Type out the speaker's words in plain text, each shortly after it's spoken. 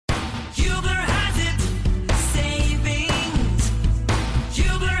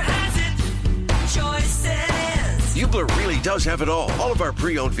does have it all. All of our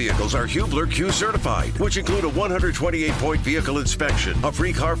pre-owned vehicles are Hubler Q certified, which include a 128-point vehicle inspection, a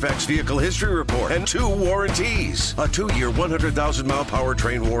free Carfax vehicle history report, and 2 warranties. A 2-year, 100,000-mile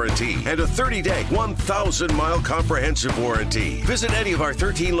powertrain warranty, and a 30-day, 1,000-mile comprehensive warranty. Visit any of our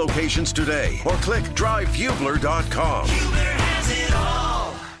 13 locations today, or click drivehubler.com. Hubler has it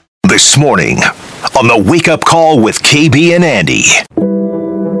all. This morning on the Wake Up Call with KB and Andy.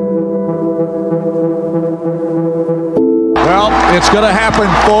 Well, it's going to happen,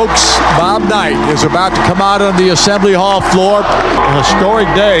 folks. Bob Knight is about to come out on the Assembly Hall floor. A historic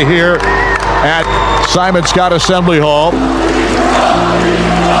day here at Simon Scott Assembly Hall.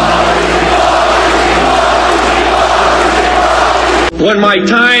 When my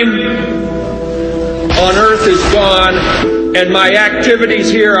time on earth is gone and my activities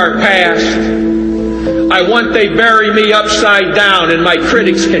here are past, I want they bury me upside down and my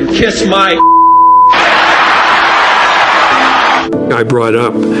critics can kiss my I brought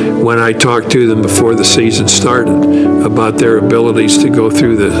up when I talked to them before the season started about their abilities to go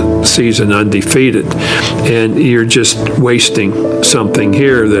through the season undefeated, and you're just wasting something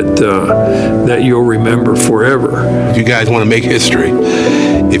here that you'll remember forever. If you guys want to make history,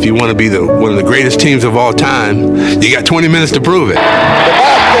 if you want to be one of the greatest teams of all time, you got 20 minutes to prove it. The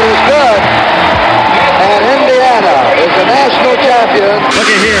basket is good, and Indiana is the national champion.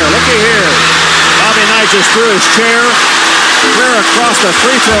 Look at here. Bobby Knight just threw his chair clear across the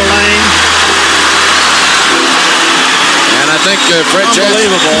free throw lane. And I think Fred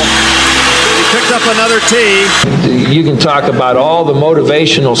Unbelievable. He picked up another tee. You can talk about all the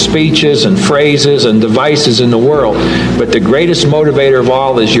motivational speeches and phrases and devices in the world, but the greatest motivator of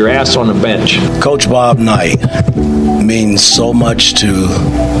all is your ass on the bench. Coach Bob Knight means so much to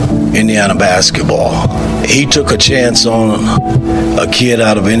Indiana basketball. He took a chance on a kid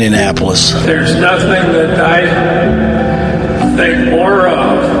out of Indianapolis. There's nothing that I think more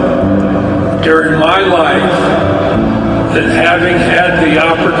of during my life than having had the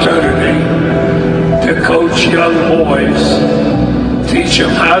opportunity to coach young boys, teach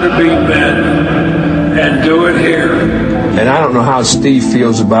them how to be men, and do it here. And I don't know how Steve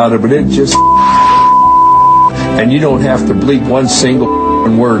feels about it, but it just and you don't have to bleep one single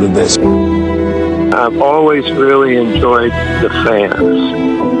word of this. I've always really enjoyed the fans,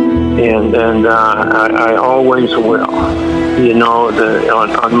 and I always will. You know,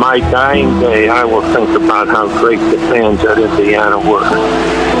 on my dying day, I will think about how great the fans at Indiana were.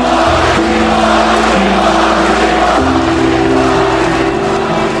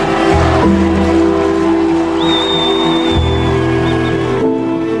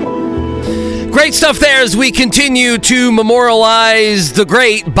 Great stuff there as we continue to memorialize the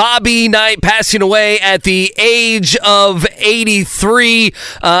great Bobby Knight passing away at the age of 83.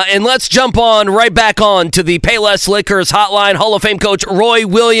 And let's jump on right back on to the Payless Liquors hotline. Hall of Fame coach Roy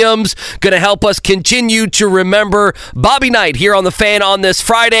Williams going to help us continue to remember Bobby Knight here on The Fan on this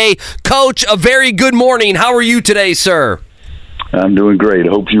Friday. Coach, a very good morning. How are you today, sir? I'm doing great. I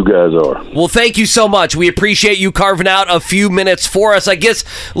hope you guys are. Well, thank you so much. We appreciate you carving out a few minutes for us. I guess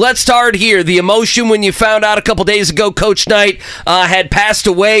let's start here. The emotion when you found out a couple days ago Coach Knight had passed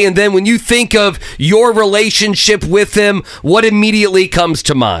away, and then when you think of your relationship with him, what immediately comes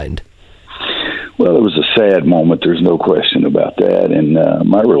to mind? Well, it was a sad moment. There's no question about that. And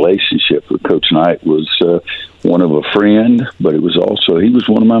my relationship with Coach Knight was one of a friend, but it was also, he was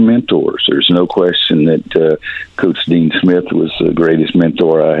one of my mentors. There's no question that Coach Dean Smith was the greatest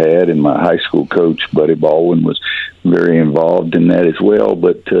mentor I had, and my high school coach, Buddy Baldwin, was very involved in that as well.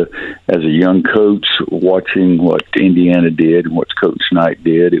 But as a young coach, watching what Indiana did and what Coach Knight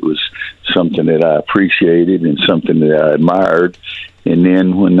did, it was something that I appreciated and something that I admired. And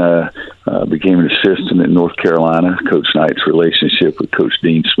then when I became an assistant at North Carolina, Coach Knight's relationship with Coach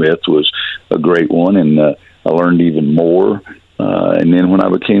Dean Smith was a great one, and I learned even more. And then when I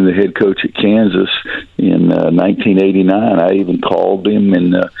became the head coach at Kansas in 1989, I even called him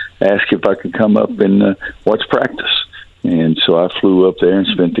and asked if I could come up and watch practice. And so I flew up there and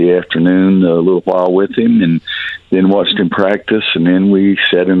spent the afternoon a little while with him, and then watched him practice. And then we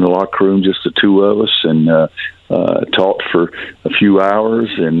sat in the locker room, just the two of us, and talked for a few hours.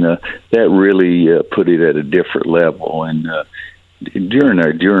 And that really put it at a different level. And during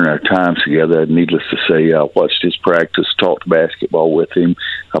our times together, needless to say, I watched his practice, talked basketball with him.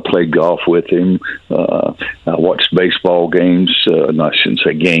 I played golf with him. I watched baseball games. No, I shouldn't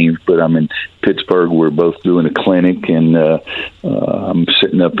say games, but I'm in Pittsburgh. We're both doing a clinic, and I'm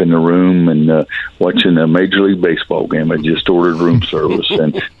sitting up in the room and watching a Major League Baseball game. I just ordered room service,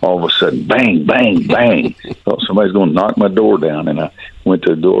 and all of a sudden, bang, bang, bang. Thought somebody's going to knock my door down, and I went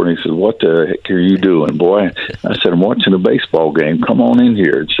to the door, and he said, "What the heck are you doing, boy?" I said, "I'm watching a baseball game. Come on in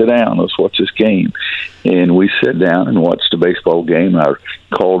here and sit down. Let's watch this game." And we sat down and watched the baseball game. I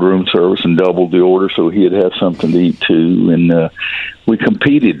called room service and doubled the order so he'd have something to eat too. And we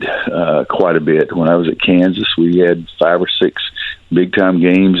competed quite a bit. When I was at Kansas, we had 5 or 6 big-time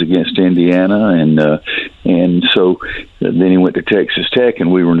games against Indiana, and so then he went to Texas Tech,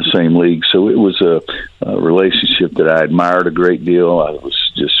 and we were in the same league. So it was a relationship that I admired a great deal. I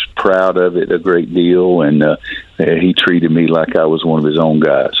was just proud of it a great deal, and he treated me like I was one of his own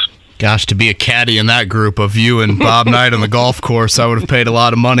guys. Gosh, to be a caddy in that group of you and Bob Knight on the golf course, I would have paid a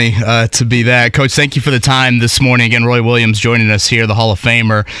lot of money to be that. Coach, thank you for the time this morning. Again, Roy Williams joining us here, the Hall of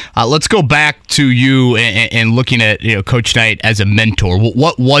Famer. Let's go back to you and looking at Coach Knight as a mentor.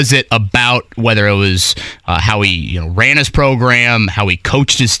 What was it about, whether it was how he ran his program, how he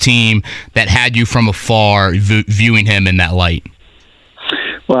coached his team, that had you from afar viewing him in that light?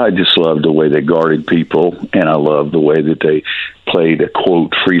 Well, I just loved the way they guarded people, and I loved the way that they played a,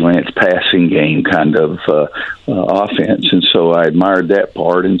 quote, freelance passing game kind of offense. And so I admired that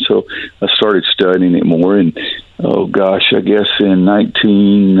part, and so I started studying it more. And, I guess in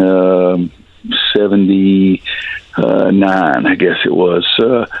 1979, I guess it was,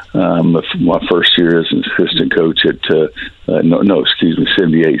 my first year as an assistant coach at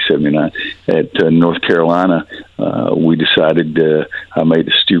 78, 79 at North Carolina. We decided, I made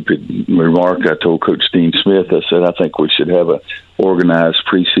a stupid remark. I told Coach Dean Smith, I said, I think we should have a organized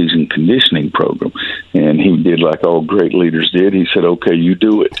preseason conditioning program. And he did like all great leaders did. He said, okay, you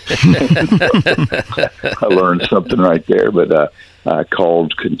do it. I learned something right there, but I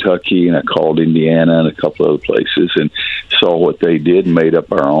called Kentucky and I called Indiana and a couple other places and saw what they did and made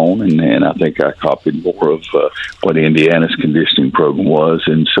up our own. And I think I copied more of what Indiana's conditioning program was.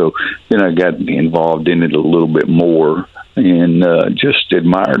 And so then I got involved in it a little bit more and just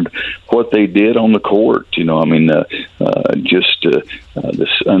admired what they did on the court.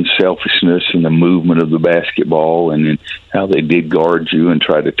 This unselfishness and the movement of the basketball, and then how they did guard you and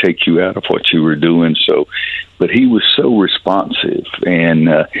try to take you out of what you were doing. So, but he was so responsive, and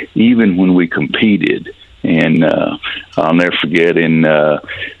even when we competed, and I'll never forget in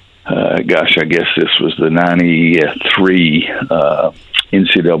I guess this was the 93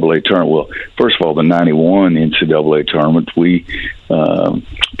 NCAA tournament. Well, first of all, the 91 NCAA tournament, we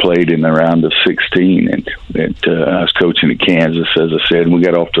played in the round of 16, and I was coaching at Kansas, as I said, and we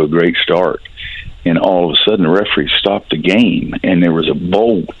got off to a great start. And all of a sudden, the referee stopped the game, and there was a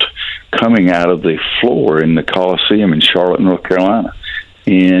bolt coming out of the floor in the Coliseum in Charlotte, North Carolina.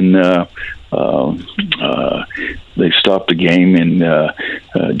 And they stopped the game, and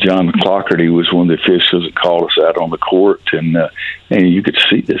John McClockerty was one of the officials that called us out on the court, and you could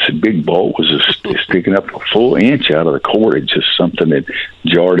see this big bolt was just sticking up a full inch out of the court. It's just something that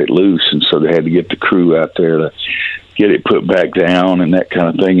jarred it loose, and so they had to get the crew out there to get it put back down and that kind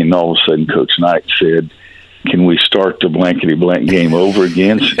of thing. And all of a sudden, Coach Knight said, can we start the blankety-blank game over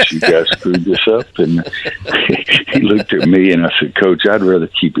again since you guys screwed this up? And he looked at me, and I said, Coach, I'd rather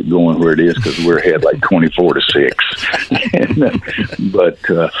keep it going where it is because we're ahead like 24-6.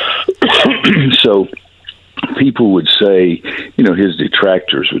 So people would say, his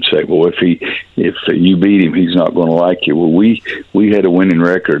detractors would say, well, if you beat him, he's not going to like you. Well, we had a winning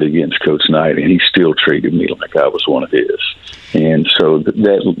record against Coach Knight, and he still treated me like I was one of his. And so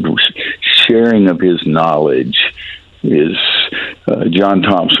that sharing of his knowledge is, John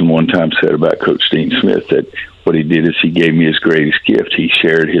Thompson one time said about Coach Dean Smith that what he did is he gave me his greatest gift. He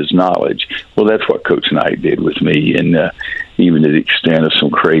shared his knowledge. Well, that's what Coach Knight did with me. And even to the extent of some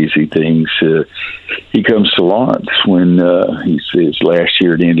crazy things, he comes to Lawrence when he's his last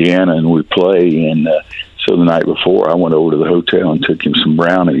year at Indiana and we play. And so the night before, I went over to the hotel and took him some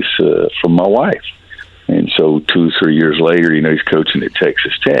brownies from my wife. And so 2 or 3 years later, he's coaching at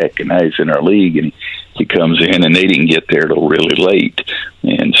Texas Tech, and now he's in our league, and he comes in, and they didn't get there till really late.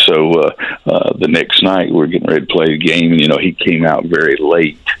 And so the next night, we're getting ready to play the game, and, he came out very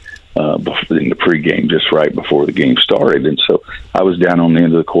late in the pregame, just right before the game started. And so I was down on the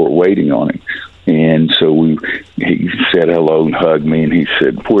end of the court waiting on him. And so he said hello and hugged me, and he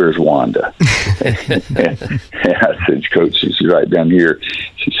said, where's Wanda? And I said, Coach, she's right down here.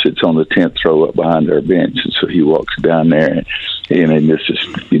 She sits on the 10th row up behind our bench. And so he walks down there, and this is,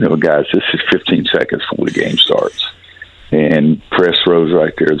 guys, this is 15 seconds before the game starts. and press rows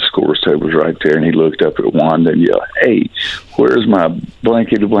right there, the scores table's right there, and he looked up at Wanda and yelled, "Hey, where's my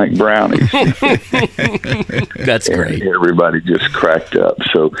blankety-blank brownies?" That's great. And everybody just cracked up.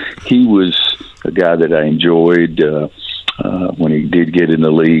 So he was a guy that I enjoyed. When he did get in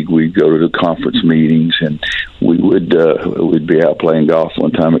the league, we'd go to the conference meetings, and we'd be out playing golf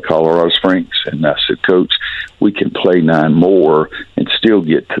one time at Colorado Springs. And I said, "Coach, we can play 9 more and still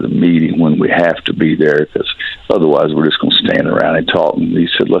get to the meeting when we have to be there, because otherwise we're just going to stand around and talk." And he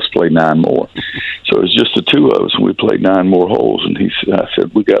said, "Let's play 9 more." So it was just the 2 of us, and we played 9 more holes. And I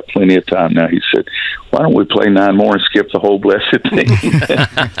said, "We got plenty of time now." He said, "Why don't we play 9 more and skip the whole blessed thing?"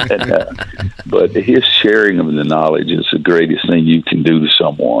 But his sharing of the knowledge is the greatest thing you can do to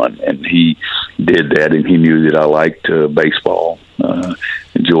someone, and he did that. And he knew that I liked baseball,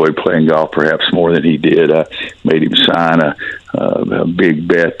 enjoyed playing golf perhaps more than he did. I made him sign a big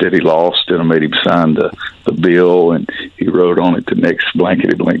bet that he lost, and I made him sign the bill, and he wrote on it, "The next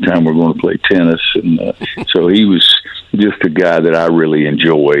blankety-blank time we're going to play tennis." And so he was just a guy that I really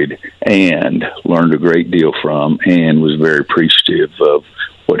enjoyed and learned a great deal from, and was very appreciative of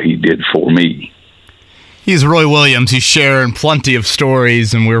what he did for me. He's Roy Williams. He's sharing plenty of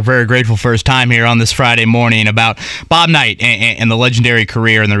stories, and we're very grateful for his time here on this Friday morning about Bob Knight and the legendary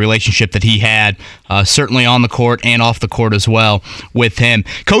career and the relationship that he had, certainly on the court and off the court as well with him.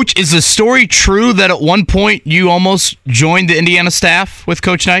 Coach, is the story true that at one point you almost joined the Indiana staff with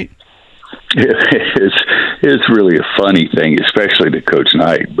Coach Knight? It's really a funny thing, especially to Coach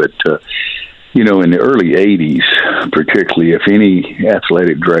Knight, but in the early 80s, particularly, if any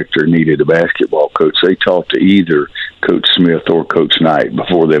athletic director needed a basketball coach, they talked to either Coach Smith or Coach Knight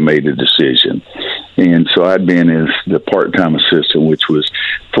before they made a decision. And so I'd been as the part-time assistant, which was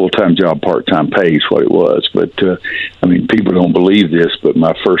full-time job, part-time pay is what it was. But, people don't believe this, but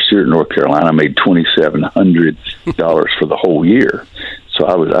my first year at North Carolina, I made $2,700 for the whole year. So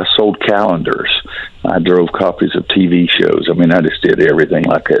I sold calendars. I drove copies of TV shows. I just did everything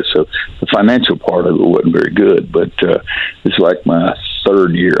like that. So the financial part of it wasn't very good, but it's like my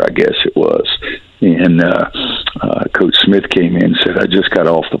 3rd year, I guess it was. And Coach Smith came in and said, "I just got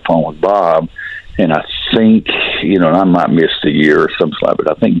off the phone with Bob, and I think, and I might miss the year or something like that,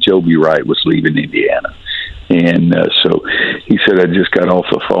 but I think Joby Wright was leaving Indiana." And so he said, "I just got off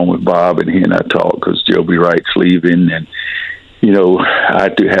the phone with Bob, and he and I talked because Joby Wright's leaving, and I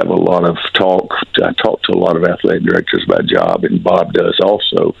do have a lot of talk. I talk to a lot of athletic directors about job, and Bob does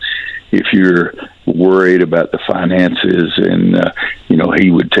also. If you're worried about the finances, and he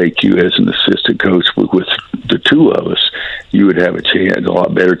would take you as an assistant coach with the 2 of us, you would have a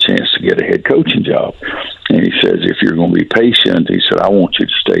lot better chance to get a head coaching job." And he says, "If you're going to be patient," he said, "I want you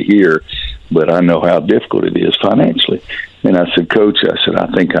to stay here, but I know how difficult it is financially." And I said, "Coach," I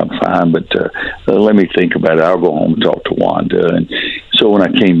think I'm fine, but let me think about it. I'll go home and talk to Wanda." And so when I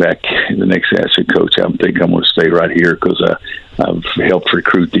came back the next day, I said, "Coach, I think I'm going to stay right here because I've helped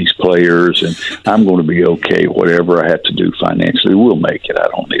recruit these players, and I'm going to be okay. Whatever I have to do financially, we'll make it. I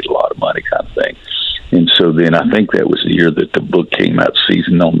don't need a lot of money," kind of thing. And so then I think that was the year that the book came out,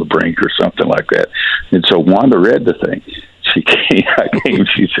 Season on the Brink or something like that. And so Wanda read the thing.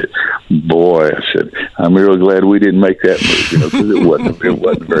 She said, "Boy," I said, "I'm really glad we didn't make that move, because it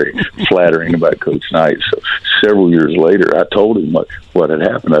wasn't very flattering about Coach Knight." So several years later, I told him what had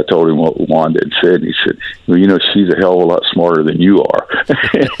happened. I told him what Wanda had said, and he said, "Well, she's a hell of a lot smarter than you are."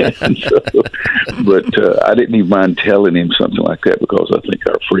 But I didn't even mind telling him something like that, because I think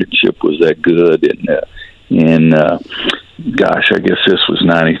our friendship was that good. And gosh, I guess this was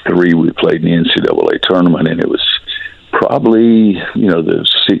 '93. We played in the NCAA tournament, and it was probably, the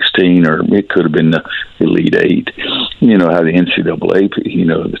 16, or it could have been the Elite 8. How the NCAA,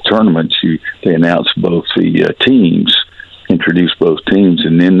 the tournaments, they announce both the teams, introduce both teams,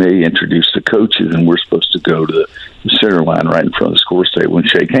 and then they introduce the coaches, and we're supposed to go to the center line right in front of the scores table and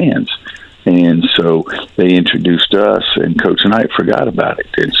shake hands. And so they introduced us, and Coach Knight forgot about it.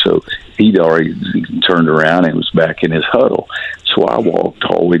 And so he'd already turned around and was back in his huddle. So I walked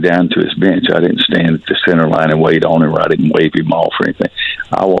all the way down to his bench. I didn't stand at the center line and wait on him. I didn't wave him off or anything.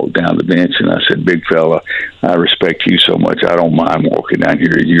 I walked down the bench, and I said, "Big fella, I respect you so much. I don't mind walking down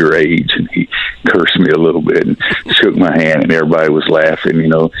here at your age." And he cursed me a little bit and shook my hand, and everybody was laughing,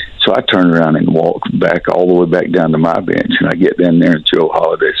 So I turned around and walked back all the way back down to my bench. And I get down there, and Joe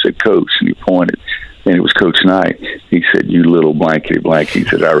Holiday said, "Coach," and he pointed. And it was Coach Knight. He said, "You little blankety blank." He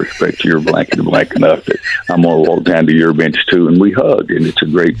said, "I respect your blankety blank enough that I'm going to walk down to your bench too." And we hugged, and it's a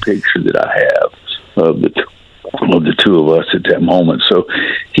great picture that I have of the 2 of us at that moment. So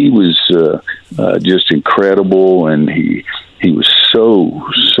he was just incredible, and he was so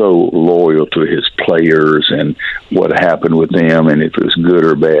so loyal to his players and what happened with them, and if it was good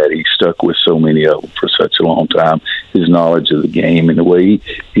or bad. He stuck with so many of them for such a long time. His knowledge of the game and the way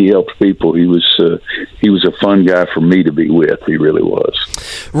he helped people, he was a fun guy for me to be with. He really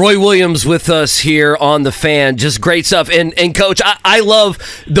was. Roy Williams with us here on The Fan. Just great stuff. And Coach, I love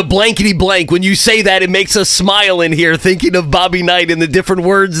the blankety blank. When you say that, it makes us smile in here thinking of Bobby Knight and the different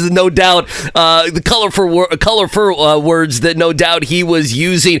words, no doubt, the colorful words that no doubt he was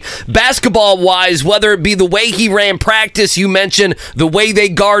using. Basketball-wise, whether it be the way he ran practice, you mentioned, the way they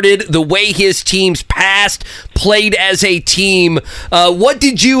guarded, the way his teams passed, played as a team, what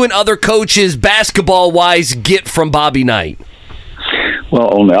did you and other coaches basketball-wise get from Bobby Knight?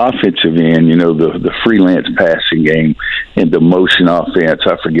 Well, on the offensive end, the freelance passing game and the motion offense,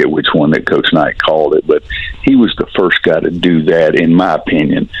 I forget which one that Coach Knight called it, but he was the first guy to do that, in my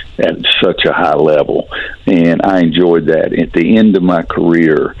opinion, at such a high level. And I enjoyed that. At the end of my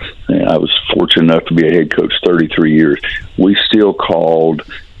career, I was fortunate enough to be a head coach 33 years, we still called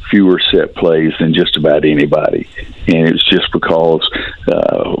fewer set plays than just about anybody. And it's just because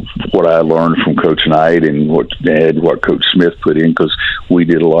what I learned from Coach Knight and what Coach Smith put in, because we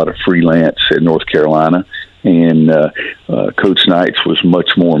did a lot of freelance at North Carolina. And Coach Knight's was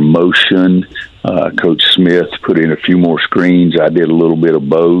much more motion. Coach Smith put in a few more screens. I did a little bit of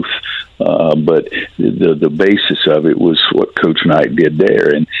both. But the basis of it was what Coach Knight did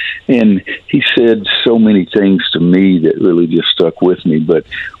there. And he said so many things to me that really just stuck with me. But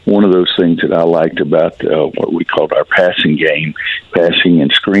one of those things that I liked about what we called our passing game, passing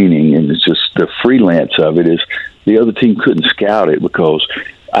and screening, and it's just the freelance of it, is the other team couldn't scout it because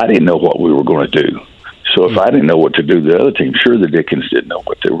I didn't know what we were going to do. So if I didn't know what to do, the other team, sure, the Dickens didn't know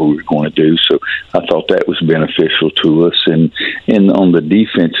what we were going to do. So I thought that was beneficial to us. And on the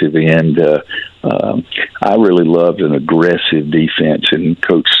defensive end, I really loved an aggressive defense. And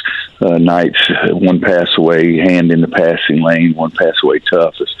Coach Knight's one pass away, hand in the passing lane, one pass away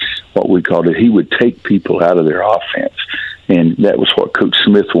tough is what we called it. He would take people out of their offense. And that was what Coach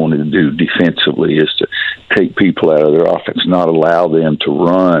Smith wanted to do defensively, is to take people out of their offense, not allow them to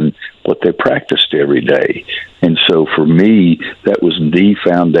run what they practiced every day. And so for me, that was the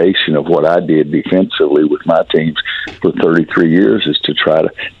foundation of what I did defensively with my teams for 33 years, is to try to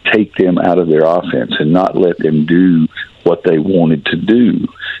take them out of their offense and not let them do what they wanted to do.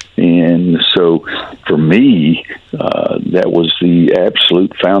 And so for me, that was the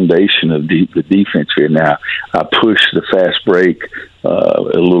absolute foundation of the defense here. Now, I pushed the fast break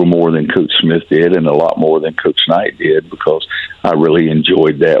a little more than Coach Smith did and a lot more than Coach Knight did, because I really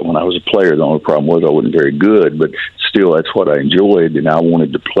enjoyed that when I was a player. The only problem was I wasn't very good, but still that's what I enjoyed, and I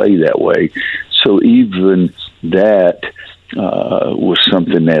wanted to play that way. So even that was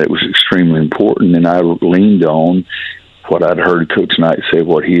something that it was extremely important, and I leaned on what I'd heard Coach Knight say,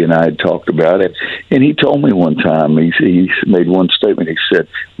 what he and I had talked about it. And he told me one time, he made one statement. He said,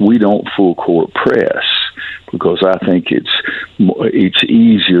 we don't full court press because I think it's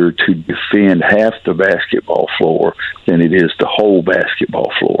easier to defend half the basketball floor than it is the whole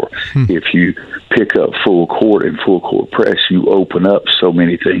basketball floor. If you pick up full court and full court press, you open up so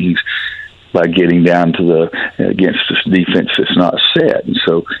many things by getting down to against this defense that's not set. And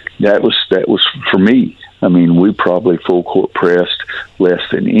so that was for me. I mean, we probably full court pressed less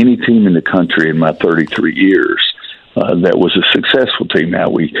than any team in the country in my 33 years. That was a successful team. Now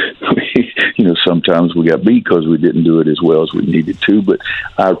we sometimes we got beat because we didn't do it as well as we needed to, but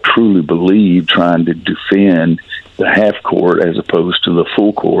I truly believe trying to defend the half court as opposed to the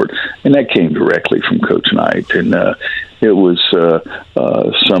full court, and that came directly from Coach Knight. And it was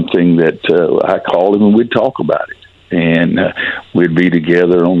something that I called him and we'd talk about it. And we'd be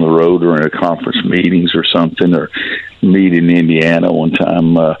together on the road or in a conference meetings or something, or meet in Indiana. One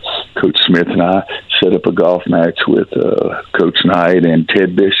time, Coach Smith and I set up a golf match with Coach Knight and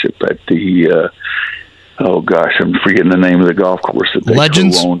Ted Bishop at the, I'm forgetting the name of the golf course that they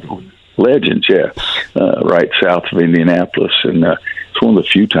co-owned. Legends, yeah, right south of Indianapolis. And it's one of the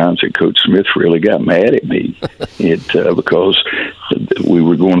few times that Coach Smith really got mad at me because we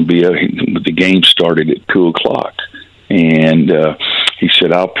were going to be, the game started at 2:00. And he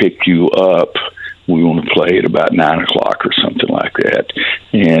said, I'll pick you up. We want to play at about 9:00 or something like that,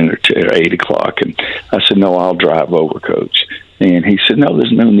 and or 8:00. And I said, no, I'll drive over, Coach. And he said, no,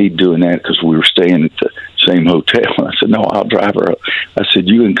 there's no need doing that because we were staying at the same hotel. And I said, no, I'll drive her up. I said,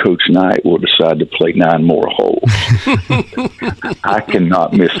 you and Coach Knight will decide to play 9 more holes. I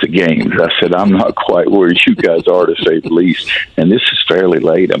cannot miss the games. I said, I'm not quite where you guys are, to say the least. And this is fairly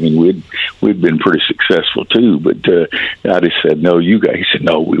late. I mean, we'd been pretty successful too, but I just said, no, you guys. He said,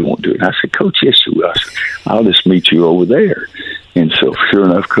 no, we won't do it. And I said, Coach, yes, you will. I said, I'll just meet you over there. And so sure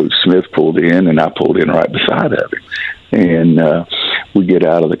enough, Coach Smith pulled in, and I pulled in right beside of him. And we get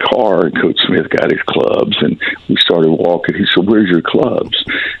out of the car, and Coach Smith got his clubs, and we started walking. He said, where's your clubs?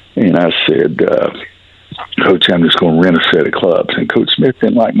 And I said, Coach, I'm just going to rent a set of clubs. And Coach Smith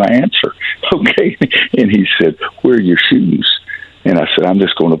didn't like my answer. Okay. And he said, where are your shoes? And I said, I'm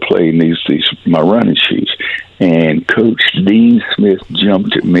just going to play in these my running shoes. And Coach Dean Smith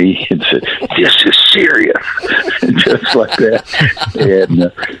jumped at me and said, this is serious. Just like that.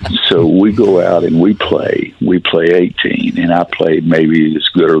 And so we go out and we play. We play 18. And I played maybe as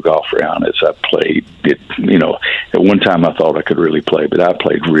good a golf round as I played. At one time I thought I could really play, but I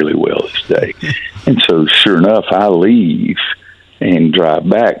played really well this day. And so sure enough, I leave and drive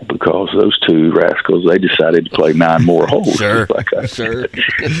back because those two rascals, they decided to play 9 more holes. Sure. Like I said.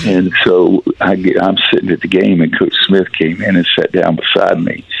 And so I'm sitting at the game, and Coach Smith came in and sat down beside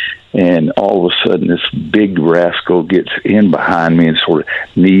me. And all of a sudden, this big rascal gets in behind me and sort of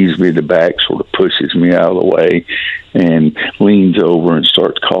knees me to the back, sort of pushes me out of the way, and leans over and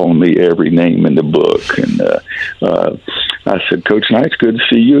starts calling me every name in the book. And I said, Coach Knight, it's good to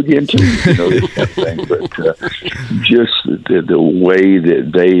see you again, too. This kind of thing. But just the way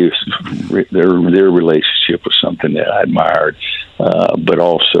that their relationship was something that I admired, but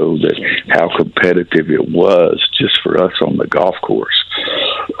also that how competitive it was just for us on the golf course.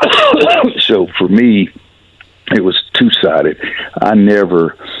 So for me, it was two-sided. I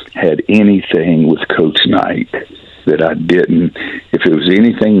never had anything with Coach Knight that I didn't. If it was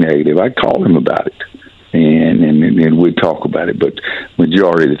anything negative, I'd call him about it. And we'd talk about it. But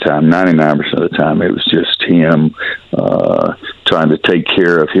majority of the time, 99% of the time, it was just him trying to take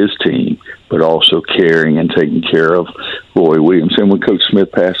care of his team, but also caring and taking care of Roy Williams. And when Coach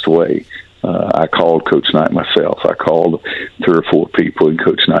Smith passed away, I called Coach Knight myself. I called 3 or 4 people, and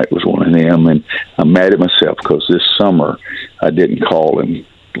Coach Knight was one of them. And I'm mad at myself because this summer I didn't call him.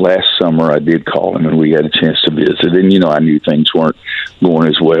 Last summer I did call him, and we had a chance to visit. And I knew things weren't going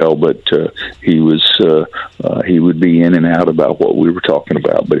as well, but he would be in and out about what we were talking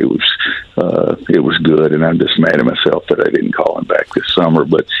about. But it was good, and I'm just mad at myself that I didn't call him back this summer.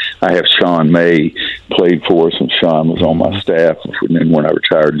 But I have Sean May played for us, and Sean was on my staff. And then when I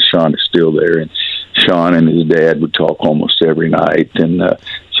retired, and Sean is still there, and Sean and his dad would talk almost every night, and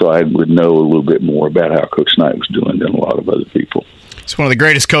so I would know a little bit more about how Coach Knight was doing than a lot of other people. It's one of the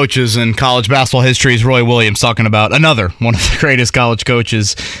greatest coaches in college basketball history is Roy Williams, talking about another one of the greatest college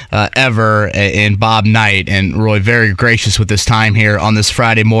coaches ever in Bob Knight. And Roy, very gracious with his time here on this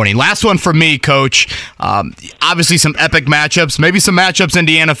Friday morning. Last one for me, Coach. Obviously some epic matchups, maybe some matchups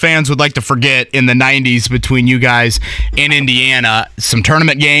Indiana fans would like to forget in the 90s between you guys and Indiana. Some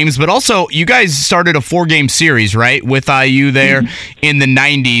tournament games, but also you guys started a 4-game series, right, with IU there in the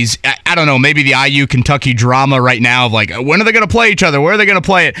 90s. I don't know, maybe the IU-Kentucky drama right now of like, when are they going to play each other? Where are they going to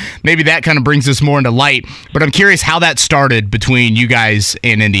play it? Maybe that kind of brings this more into light. But I'm curious how that started between you guys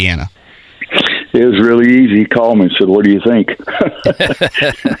and Indiana. It was really easy. He called me and said, what do you think?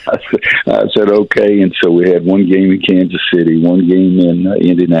 I said, okay. And so we had 1 game in Kansas City, 1 game in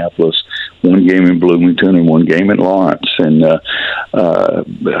Indianapolis, 1 game in Bloomington, and 1 game in Lawrence. And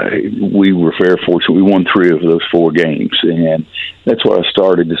we were very fortunate. We won 3 of those 4 games. And that's what I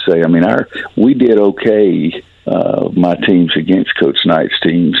started to say. I mean, we did okay, my teams against Coach Knight's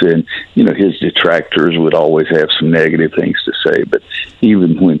teams. And, his detractors would always have some negative things to say. But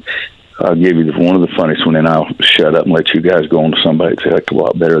even when I'll give you one of the funniest one, and I'll shut up and let you guys go on to somebody that's a heck of a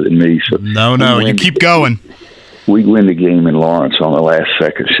lot better than me. So no, you keep going. We win the game in Lawrence on the last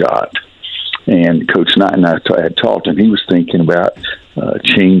second shot. And Coach Knight and I had talked, and he was thinking about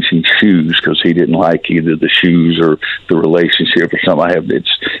changing shoes because he didn't like either the shoes or the relationship or something.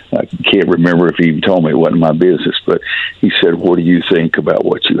 I can't remember if he even told me. It wasn't my business, but he said, what do you think about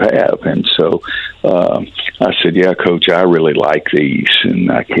what you have? And so I said, yeah, Coach, I really like these.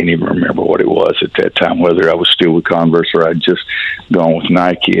 And I can't even remember what it was at that time, whether I was still with Converse or I'd just gone with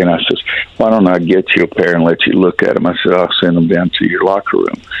Nike. And I said, why don't I get you a pair and let you look at them? I said, I'll send them down to your locker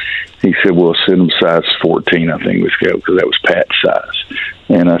room. He said, well, send him size 14, I think it was, because that was Pat's size.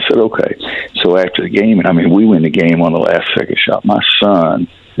 And I said, okay. So after the game, and I mean, we win the game on the last second shot. My son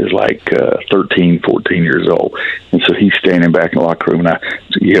is like 13, 14 years old. And so he's standing back in the locker room, and I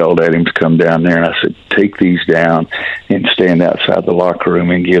yelled at him to come down there. And I said, take these down and stand outside the locker room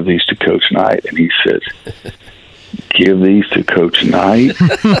and give these to Coach Knight. And he says, give these to Coach Knight?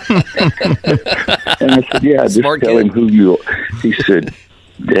 And I said, yeah, just Smart tell kid. him who you are. He said,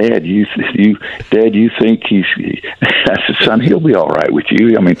 Dad, you think he's... I said, son, he'll be all right with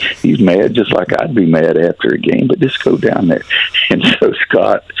you. I mean, he's mad just like I'd be mad after a game, but just go down there. And so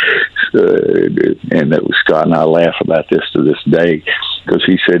Scott, and that was Scott and I laugh about this to this day, because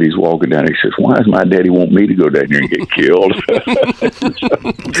he said he's walking down. He says, why does my daddy want me to go down there and get killed?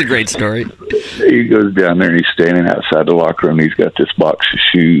 It's a great story. He goes down there and he's standing outside the locker room. He's got this box of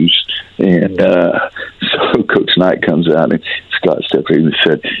shoes. And so Coach Knight comes out, and Scott stepped in and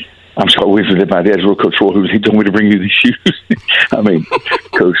said, I'm sorry, my dad's real Coach Roy. He told me to bring you these shoes. I mean,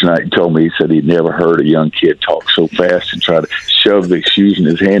 Coach Knight told me, he said he'd never heard a young kid talk so fast and try to shove the shoes in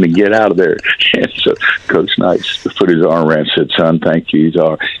his hand and get out of there. And so Coach Knight put his arm around and said, son, thank you. He's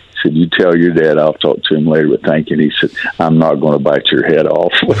all right. He said, you tell your dad I'll talk to him later, but thank you. And he said, I'm not going to bite your head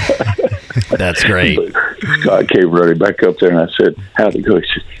off. That's great. But Scott came running back up there, and I said, how'd it go? He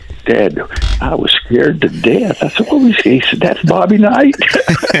said, Dad, I was scared to death. I said, what was he? He said, that's Bobby Knight.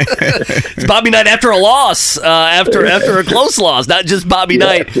 It's Bobby Knight after a loss, after a close loss, not just Bobby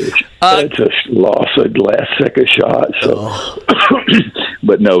Knight. That's a loss, a last-second shot. So.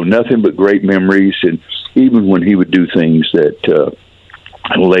 But no, nothing but great memories. And even when he would do things that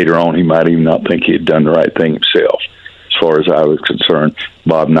later on he might even not think he had done the right thing himself, as far as I was concerned,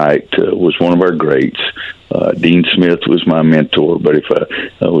 Bob Knight was one of our greats. Dean Smith was my mentor, but if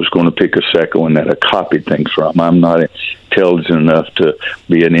I was going to pick a second one that I copied things from, I'm not intelligent enough to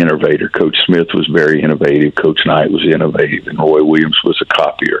be an innovator. Coach Smith was very innovative. Coach Knight was innovative, and Roy Williams was a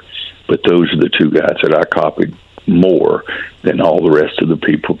copier. But those are the two guys that I copied more than all the rest of the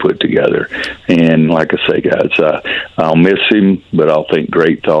people put together. And like I say, guys, I'll miss him, but I'll think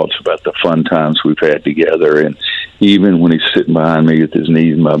great thoughts about the fun times we've had together. And even when he's sitting behind me with his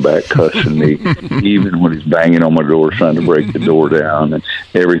knees in my back cussing me, even when he's banging on my door trying to break the door down and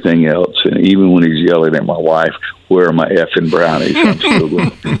everything else, and even when he's yelling at my wife, where are my effing brownies?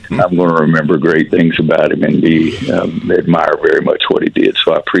 I'm going to remember great things about him and admire very much what he did.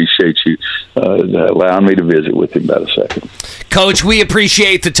 So I appreciate you allowing me to visit with him about a second. Coach, we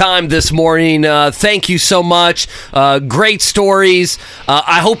appreciate the time this morning. Thank you so much. Great stories.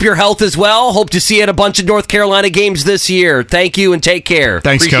 I hope your health is well. Hope to see you at a bunch of North Carolina games this year. Thank you and take care.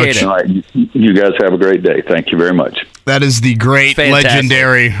 Thanks, appreciate Coach. All right, you guys have a great day. Thank you very much. That is the great,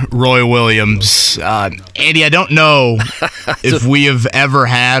 legendary Roy Williams. Andy, I don't know if we have ever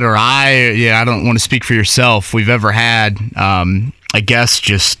had, or I don't want to speak for yourself, we've ever had, I guess,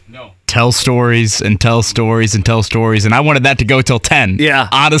 just tell stories and tell stories and tell stories, and I wanted that to go till 10. Yeah,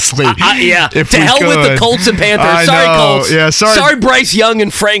 honestly. Yeah. To hell with the Colts and Panthers. Sorry, Colts. Yeah, sorry, Bryce Young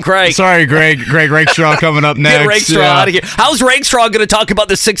and Frank Reich. Sorry, Greg Rakestraw coming up next. Get Rakestraw out of here. How's Rakestraw going to talk about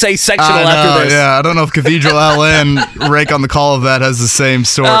the 6A sectional after this? Yeah, I don't know if Cathedral LN, Rake on the call of that, has the same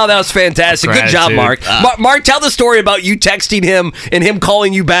story. Oh, that was fantastic. Good job, Mark. Mark, tell the story about you texting him and him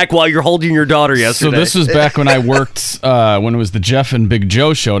calling you back while you're holding your daughter yesterday. So this was back when I worked, when it was the Jeff and Big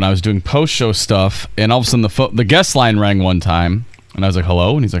Joe show, and I was doing post-show stuff, and all of a sudden the guest line rang one time, and I was like,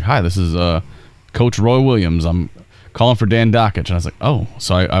 hello? And he's like, hi, this is Coach Roy Williams. I'm calling for Dan Dockich. And I was like, oh.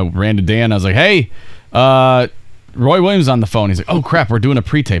 So I ran to Dan. I was like, hey, Roy Williams on the phone. He's like, oh, crap, we're doing a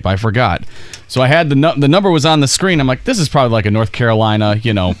pre-tape. I forgot. So I had the number was on the screen. I'm like, this is probably like a North Carolina,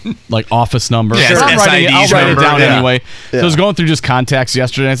 like office number. Yeah, I'll write it down anyway. Yeah. So I was going through just contacts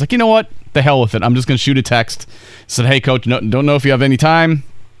yesterday. I was like, you know what? The hell with it. I'm just going to shoot a text. I said, hey, Coach, don't know if you have any time.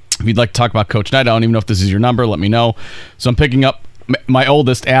 If you'd like to talk about Coach Knight, I don't even know if this is your number. Let me know. So I'm picking up my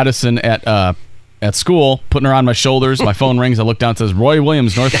oldest, Addison, at school, putting her on my shoulders. My phone rings. I look down. It says, Roy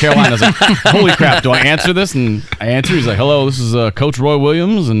Williams, North Carolina. I was like, holy crap, do I answer this? And I answer. He's like, hello, this is Coach Roy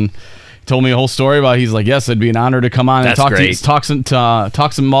Williams. And he told me a whole story about, he's like, yes, it'd be an honor to come on and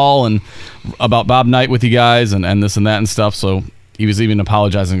talk some mall and about Bob Knight with you guys and this and that and stuff. So he was even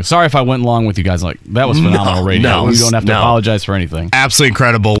apologizing. Sorry if I went long with you guys. Like, that was phenomenal radio. You don't have to apologize for anything. Absolutely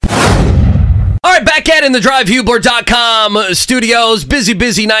incredible. All right, right, back at in the DriveHubler.com studios.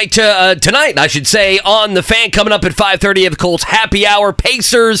 Busy night tonight, I should say, on the Fan. Coming up at 5:30 at the Colts Happy Hour.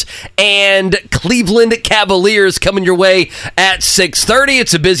 Pacers and Cleveland Cavaliers coming your way at 6:30.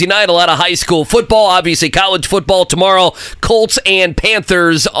 It's a busy night. A lot of high school football. Obviously, college football tomorrow. Colts and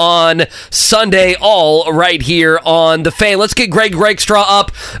Panthers on Sunday. All right here on the Fan. Let's get Greg Rakestraw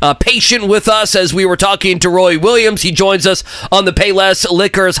up, patient with us as we were talking to Roy Williams. He joins us on the Payless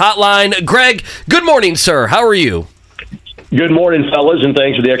Liquors hotline. Greg, good morning, sir. How are you? Good morning, fellas, and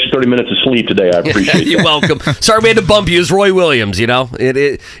thanks for the extra 30 minutes of sleep today. I appreciate it. You're welcome. Sorry we had to bump you as Roy Williams, you know.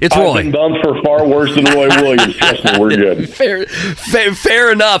 It's Roy. I've been bumped for far worse than Roy Williams. Trust me, we're good.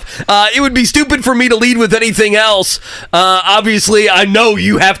 Fair enough. It would be stupid for me to lead with anything else. Obviously, I know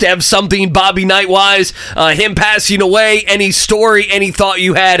you have to have something Bobby Knight-wise. Him passing away, any story, any thought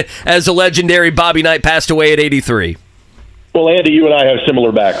you had as a legendary Bobby Knight passed away at 83? Well, Andy, you and I have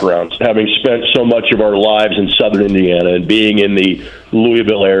similar backgrounds, having spent so much of our lives in southern Indiana and being in the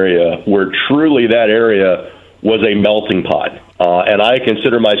Louisville area, where truly that area was a melting pot. And I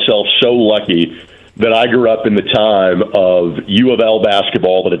consider myself so lucky that I grew up in the time of U of L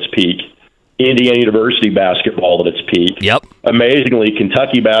basketball at its peak, Indiana University basketball at its peak. Yep. Amazingly,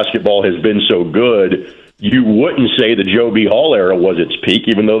 Kentucky basketball has been so good, you wouldn't say the Joe B. Hall era was its peak,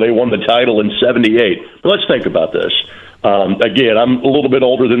 even though they won the title in 78. But let's think about this. Again, I'm a little bit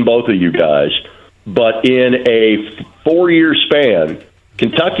older than both of you guys, but in a 4-year span,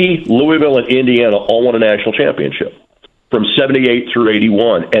 Kentucky, Louisville, and Indiana all won a national championship from 78 through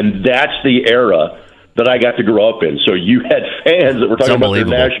 81, and that's the era that I got to grow up in. So you had fans that were talking about their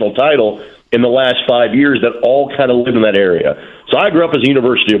national title in the last 5 years that all kind of lived in that area. So I grew up as a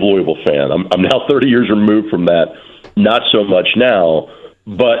University of Louisville fan. I'm now 30 years removed from that, not so much now.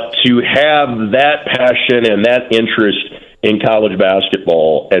 But to have that passion and that interest in college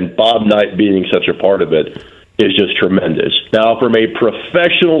basketball and Bob Knight being such a part of it is just tremendous. Now, from a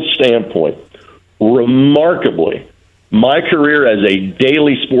professional standpoint, remarkably, my career as a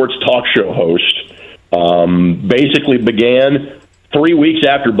daily sports talk show host basically began 3 weeks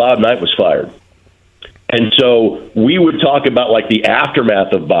after Bob Knight was fired. And so we would talk about like the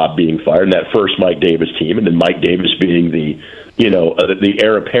aftermath of Bob being fired and that first Mike Davis team, and then Mike Davis being the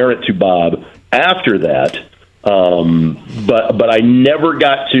heir apparent to Bob after that. But I never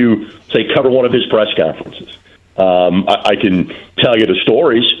got to say cover one of his press conferences. I can tell you the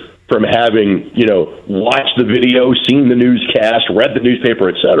stories from having watched the video, seen the newscast, read the newspaper,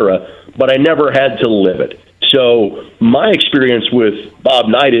 etc. But I never had to live it. So my experience with Bob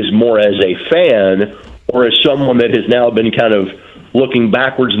Knight is more as a fan or as someone that has now been kind of looking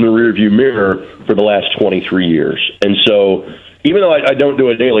backwards in the rearview mirror for the last 23 years. And so even though I don't do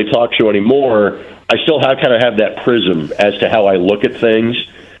a daily talk show anymore, I still have that prism as to how I look at things.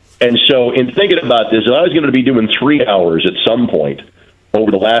 And so in thinking about this, if I was going to be doing 3 hours at some point over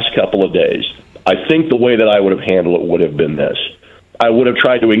the last couple of days, I think the way that I would have handled it would have been this. I would have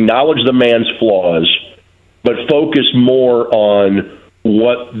tried to acknowledge the man's flaws, but focus more on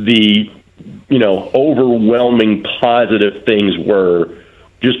what the overwhelming positive things were,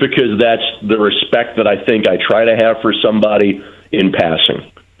 just because that's the respect that I think I try to have for somebody in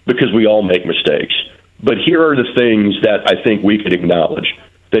passing, because we all make mistakes. But here are the things that I think we could acknowledge,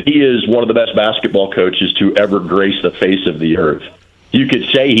 that he is one of the best basketball coaches to ever grace the face of the earth. You could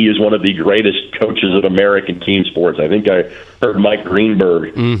say he is one of the greatest coaches of American team sports. I think I heard Mike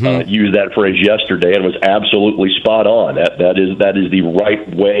Greenberg use that phrase yesterday and was absolutely spot on. That is the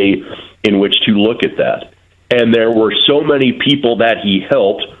right way in which to look at that. And there were so many people that he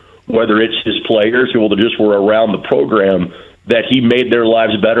helped, whether it's his players who just were around the program, that he made their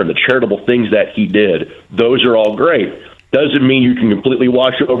lives better, and the charitable things that he did. Those are all great. Doesn't mean you can completely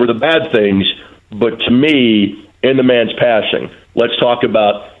wash over the bad things, but to me, in the man's passing, let's talk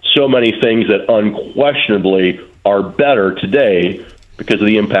about so many things that unquestionably are better today because of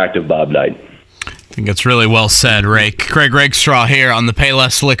the impact of Bob Knight. I think it's really well said, Rake. Greg Rakestraw here on the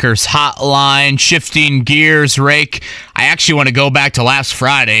Payless Liquors hotline. Shifting gears, Rake. I actually want to go back to last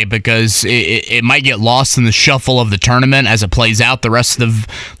Friday because it might get lost in the shuffle of the tournament as it plays out the rest of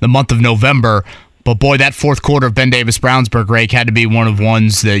the month of November. But boy, that fourth quarter of Ben Davis-Brownsburg, Rake, had to be one of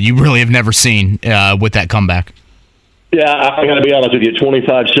ones that you really have never seen with that comeback. Yeah, I got to be honest with you.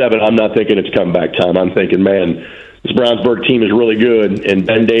 25-7, I'm not thinking it's comeback time. I'm thinking, man, this Brownsburg team is really good, and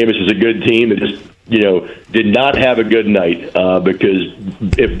Ben Davis is a good team that just, did not have a good night because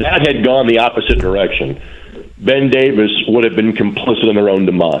if that had gone the opposite direction, Ben Davis would have been complicit in their own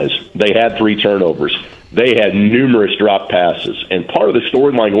demise. They had 3 turnovers. They had numerous drop passes. And part of the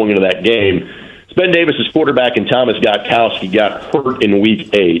storyline going into that game is Ben Davis's quarterback and Thomas Gostkowski got hurt in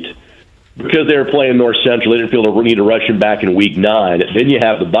Week 8. because they were playing North Central, they didn't feel the need to rush him back in week 9. Then you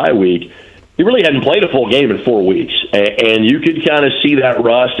have the bye week. He really hadn't played a full game in 4 weeks, and you could kind of see that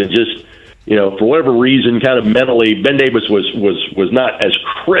rust and just, for whatever reason, kind of mentally, Ben Davis was not as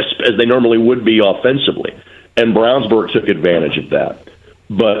crisp as they normally would be offensively, and Brownsburg took advantage of that.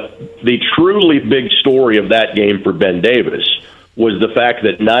 But the truly big story of that game for Ben Davis was the fact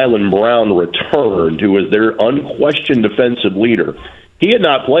that Nyland Brown returned, who was their unquestioned defensive leader. He had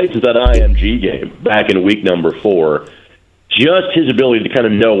not played since that IMG game back in week number 4. Just his ability to kind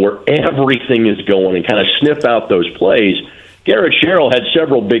of know where everything is going and kind of sniff out those plays. Garrett Sherrill had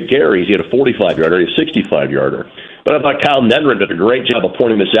several big carries. He had a 45-yarder, a 65-yarder. But I thought Kyle Nedrin did a great job of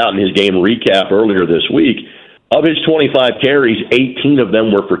pointing this out in his game recap earlier this week. Of his 25 carries, 18 of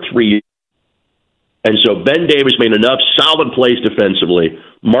them were for 3. And so Ben Davis made enough solid plays defensively.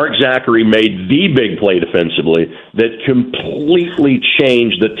 Mark Zachary made the big play defensively that completely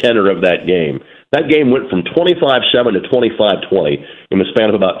changed the tenor of that game. That game went from 25-7 to 25-20 in the span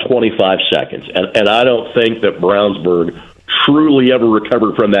of about 25 seconds. And I don't think that Brownsburg truly ever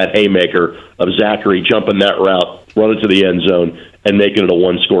recovered from that haymaker of Zachary jumping that route, running to the end zone, and making it a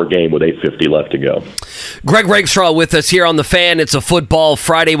one-score game with 8:50 left to go. Greg Rakestraw with us here on The Fan. It's a football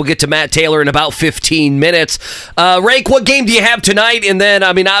Friday. We'll get to Matt Taylor in about 15 minutes. Rake, what game do you have tonight? And then,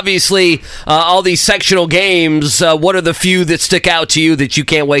 obviously, all these sectional games, what are the few that stick out to you that you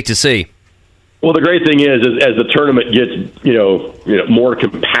can't wait to see? Well, the great thing is as the tournament gets, more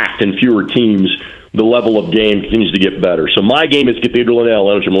compact and fewer teams, the level of game continues to get better. So my game is Cathedral and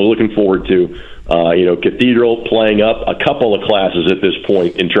Ellen, which I'm looking forward to. Cathedral playing up a couple of classes at this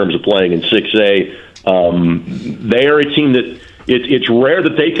point in terms of playing in 6A. They are a team that it's rare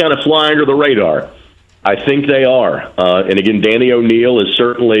that they kind of fly under the radar. I think they are. And again, Danny O'Neill is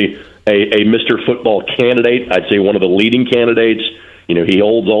certainly a Mr. Football candidate. I'd say one of the leading candidates. He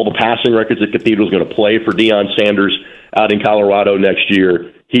holds all the passing records that Cathedral is going to play for Deion Sanders out in Colorado next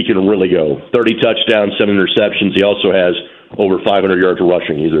year. He can really go. 30 touchdowns, 7 interceptions. He also has over 500 yards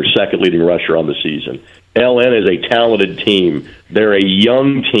rushing. He's their second leading rusher on the season. LN is a talented team. They're a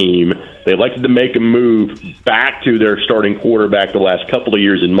young team. They elected to make a move back to their starting quarterback the last couple of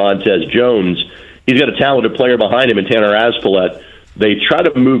years in Montez Jones. He's got a talented player behind him in Tanner Aspalet. They try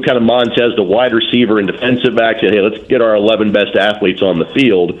to move kind of Montez to wide receiver and defensive back. Say, hey, let's get our 11 best athletes on the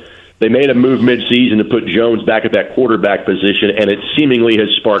field. They made a move midseason to put Jones back at that quarterback position, and it seemingly has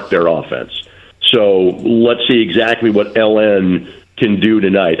sparked their offense. So let's see exactly what LN can do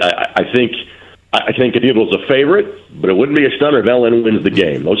tonight. I think Cathedral's a favorite, but it wouldn't be a stunner if LN wins the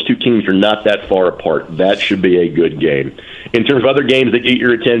game. Those two teams are not that far apart. That should be a good game. In terms of other games that get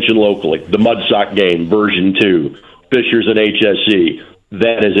your attention locally, the Mudsock game, version 2, Fishers and HSC,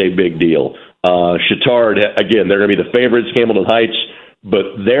 that is a big deal. Chittard, again, they're going to be the favorites, Hamilton Heights,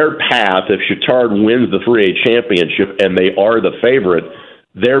 but their path, if Chittard wins the 3A championship and they are the favorite,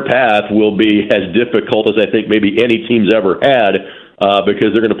 their path will be as difficult as I think maybe any team's ever had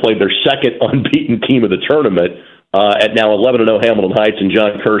because they're going to play their second unbeaten team of the tournament at now 11-0 Hamilton Heights, and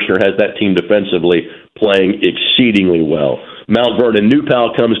John Kirshner has that team defensively playing exceedingly well. Mount Vernon New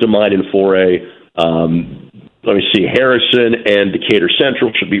Pal comes to mind in 4A. Let me see, Harrison and Decatur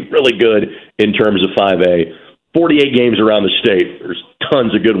Central should be really good in terms of 5A. 48 games around the state. There's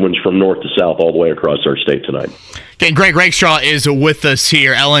tons of good ones from north to south all the way across our state tonight. Okay, Greg Rakestraw is with us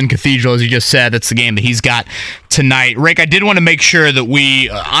here. Ellen Cathedral, as you just said, that's the game that he's got tonight. Rick, I did want to make sure that we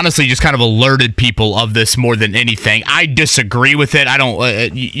honestly just kind of alerted people of this more than anything. I disagree with it. I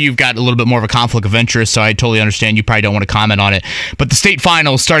don't. You've got a little bit more of a conflict of interest, so I totally understand you probably don't want to comment on it. But the state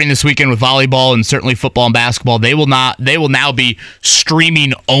finals starting this weekend with volleyball and certainly football and basketball, they will now be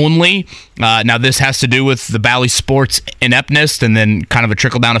streaming only. Now this has to do with the Bally Sports ineptness and then kind of a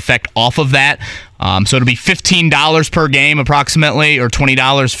trickle-down effect off of that. So it'll be $15 per game approximately, or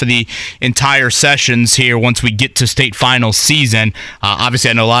 $20 for the entire sessions here once we get to state finals season.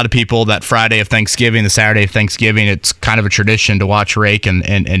 Obviously, I know a lot of people that Friday of Thanksgiving, the Saturday of Thanksgiving, it's kind of a tradition to watch Rake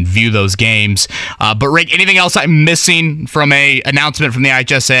and view those games. But Rake, anything else I'm missing from a announcement from the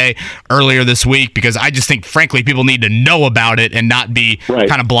IHSA earlier this week? Because I just think, frankly, people need to know about it and not be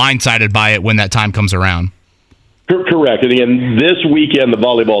kind of blindsided by it when that time comes around. Correct. And again, this weekend, the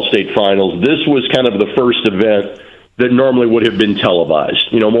volleyball state finals, this was kind of the first event that normally would have been televised.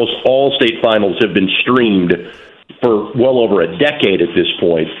 Most all state finals have been streamed for well over a decade at this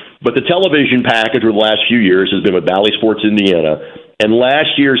point. But the television package over the last few years has been with Bally Sports Indiana. And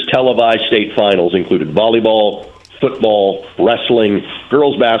last year's televised state finals included volleyball, football, wrestling,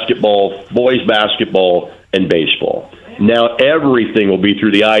 girls basketball, boys basketball, and baseball. Now everything will be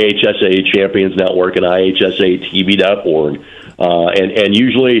through the IHSA Champions Network and IHSATV.org. And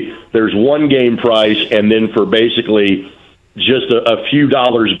usually there's one game price, and then for basically just a few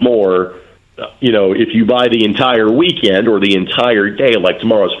dollars more, if you buy the entire weekend or the entire day, like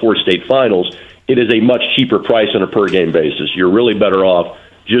tomorrow's 4 state finals, it is a much cheaper price on a per-game basis. You're really better off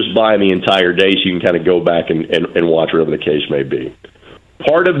just buying the entire day so you can kind of go back and watch whatever the case may be.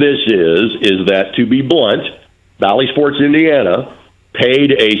 Part of this is that, to be blunt, Valley Sports Indiana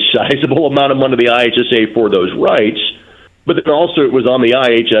paid a sizable amount of money to the IHSA for those rights, but then also it was on the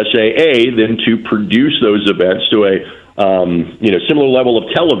IHSAA then to produce those events to a similar level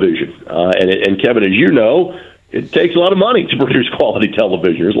of television. And Kevin, as you know, it takes a lot of money to produce quality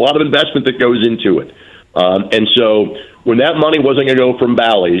television. There's a lot of investment that goes into it. And so when that money wasn't going to go from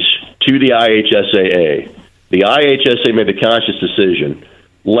Bally's to the IHSAA, the IHSA made the conscious decision,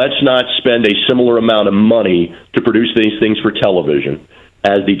 let's not spend a similar amount of money to produce these things for television.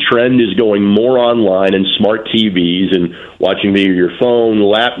 As the trend is going more online and smart TVs and watching via your phone,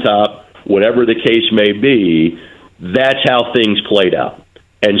 laptop, whatever the case may be, that's how things played out.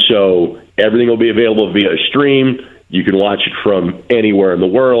 And so everything will be available via stream. You can watch it from anywhere in the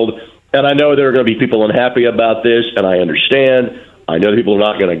world. And I know there are going to be people unhappy about this, and I understand. I know people are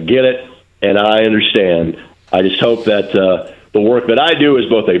not going to get it, and I understand. I just hope that the work that I do as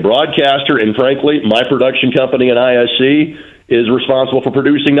both a broadcaster and, frankly, my production company and ISC is responsible for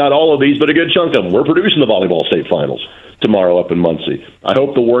producing not all of these, but a good chunk of them. We're producing the volleyball state finals tomorrow up in Muncie. I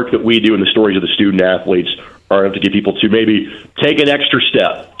hope the work that we do and the stories of the student athletes are enough to get people to maybe take an extra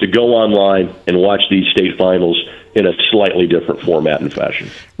step to go online and watch these state finals in a slightly different format and fashion.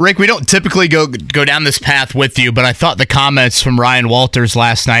 Rick, we don't typically go down this path with you, but I thought the comments from Ryan Walters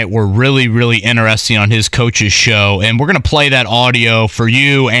last night were really, really interesting on his coach's show, and we're going to play that audio for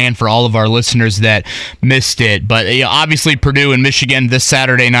you and for all of our listeners that missed it. But obviously Purdue and Michigan this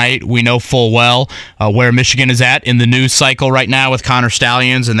Saturday night, we know full well where Michigan is at in the news cycle right now with Connor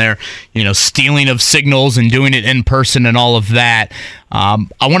Stallions and their stealing of signals and doing it in person and all of that. I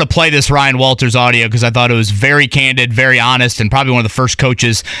want to play this Ryan Walters audio because I thought it was very candid, very honest, and probably one of the first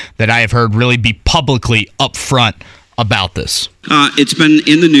coaches that I have heard really be publicly upfront about this. It's been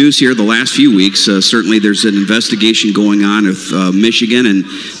in the news here the last few weeks. Certainly there's an investigation going on with Michigan and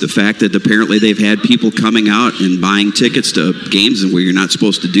the fact that apparently they've had people coming out and buying tickets to games and where you're not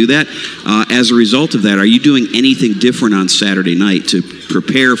supposed to do that. As a result of that, are you doing anything different on Saturday night to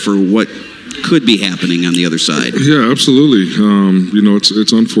prepare for what could be happening on the other side? Yeah, absolutely.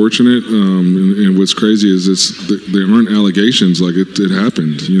 It's unfortunate, and what's crazy is there aren't allegations, like it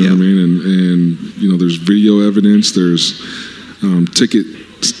happened. You know what I mean? And there's video evidence. There's ticket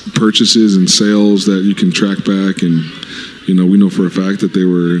purchases and sales that you can track back, and we know for a fact that they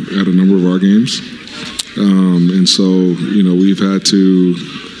were at a number of our games, and so we've had to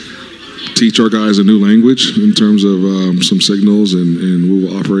teach our guys a new language in terms of some signals, and we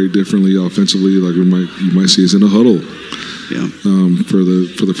will operate differently offensively. Like you might see us in a huddle for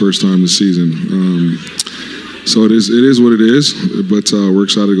the first time this season. So it is what it is, but we're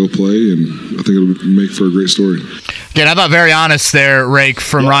excited to go play, and I think it'll make for a great story. Again, I thought very honest there, Rake,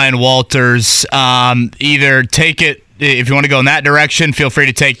 from Ryan Walters. Either take it. If you want to go in that direction, feel free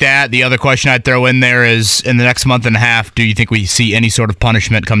to take that. The other question I'd throw in there is, in the next month and a half, do you think we see any sort of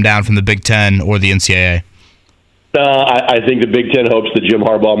punishment come down from the Big Ten or the NCAA? I think the Big Ten hopes that Jim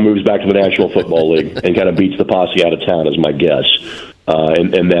Harbaugh moves back to the National Football League and kind of beats the posse out of town, is my guess,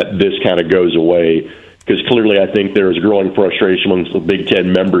 and that this kind of goes away. Because clearly I think there is growing frustration amongst the Big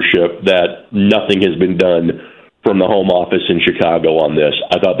Ten membership that nothing has been done from the home office in Chicago on this.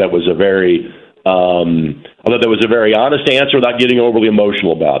 I thought that was a very honest answer without getting overly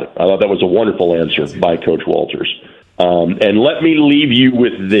emotional about it. I thought that was a wonderful answer by Coach Walters. And let me leave you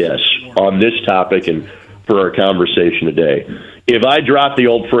with this on this topic and for our conversation today. If I drop the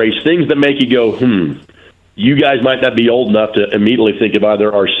old phrase, things that make you go, you guys might not be old enough to immediately think of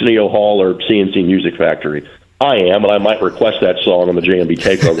either Arsenio Hall or CNC Music Factory. I am, and I might request that song on the JMB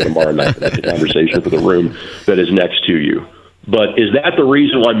Takeover tomorrow night. That's a conversation for the room that is next to you. But is that the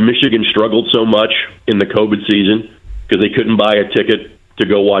reason why Michigan struggled so much in the COVID season? Because they couldn't buy a ticket to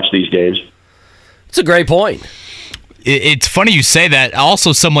go watch these games? It's a great point. It's funny you say that.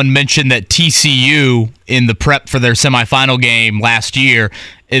 Also, someone mentioned that TCU, in the prep for their semifinal game last year,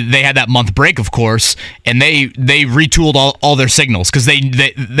 they had that month break, of course, and they retooled all their signals because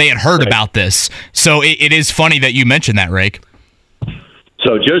they had heard about this. So it is funny that you mentioned that, Rake.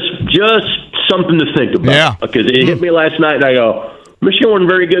 So just something to think about. Yeah. Because it hit me last night, and I go, Michigan wasn't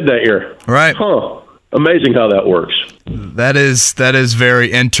very good that year. Right. Huh. Amazing how that works. That is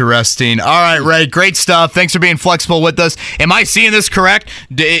very interesting. All right, Ray, great stuff. Thanks for being flexible with us. Am I seeing this correct?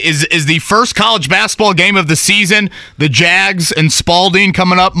 Is the first college basketball game of the season the Jags and Spalding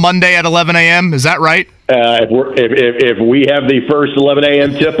coming up Monday at 11 a.m.? Is that right? If we have the first 11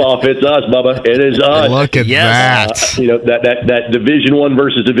 a.m. tip-off, it's us, Bubba. It is us. Look at that. That Division I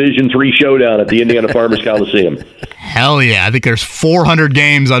versus Division III showdown at the Indiana Farmers Coliseum. Hell yeah. I think there's 400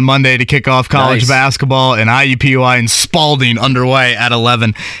 games on Monday to kick off college basketball, and IUPUI and Spalding underway at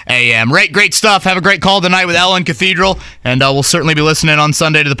 11 a.m. Ray, great stuff. Have a great call tonight with Ellen Cathedral, and we'll certainly be listening on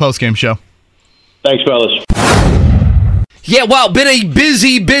Sunday to the postgame show. Thanks, fellas. Yeah, wow, been a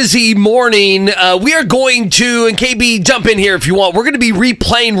busy morning. We are going to, and KB, jump in here if you want. We're going to be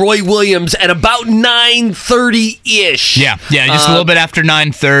replaying Roy Williams at about 9:30-ish. Yeah, just a little bit after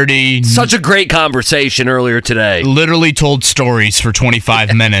 9:30. Such a great conversation earlier today. Literally told stories for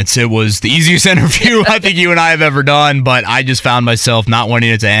 25 minutes. It was the easiest interview I think you and I have ever done, but I just found myself not wanting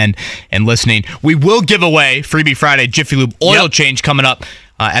it to end and listening. We will give away Freebie Friday Jiffy Lube oil change coming up.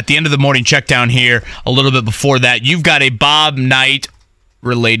 At the end of the morning check down here, a little bit before that, you've got a Bob Knight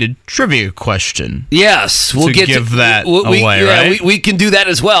related trivia question. Yes, we'll give that away, right? We can do that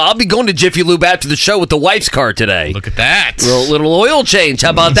as well. I'll be going to Jiffy Lube after the show with the wife's car today. Look at that. Little oil change. How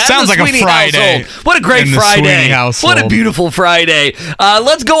about that? Sounds like a Friday. Household. What a great Friday. What a beautiful Friday.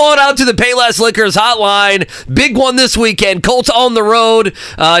 Let's go on out to the Payless Liquors hotline. Big one this weekend. Colts on the road.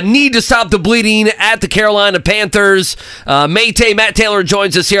 Need to stop the bleeding at the Carolina Panthers. Matt Taylor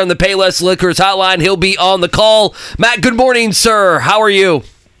joins us here on the Payless Liquors hotline. He'll be on the call. Matt, good morning, sir. How are you?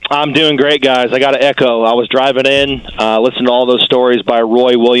 I'm doing great, guys. I got to echo. I was driving in, listening to all those stories by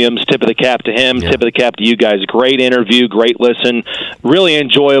Roy Williams. Tip of the cap to him. Tip of the cap to you guys. Great interview. Great listen. Really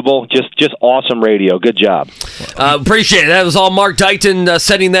enjoyable. Just awesome radio. Good job. Appreciate it. That was all Mark Dykton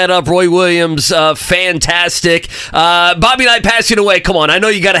setting that up. Roy Williams, fantastic. Bobby Knight passing away. Come on. I know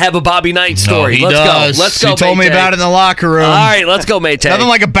you got to have a Bobby Knight story. No, Let's go. He told me about it in the locker room. All right, let's go, Maytag. Nothing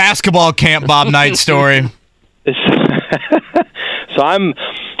like a basketball camp Bob Knight story. So I'm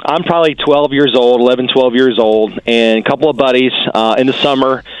probably 12 years old, 11, 12 years old, and a couple of buddies in the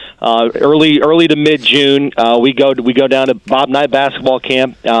summer, early to mid-June, we go down to Bob Knight basketball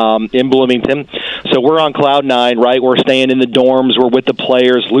camp in Bloomington. So we're on cloud nine, right? We're staying in the dorms. We're with the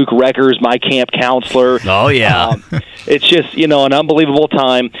players. Luke Reckers, my camp counselor. Oh yeah, it's just an unbelievable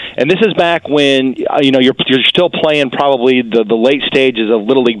time. And this is back when you're still playing probably the late stages of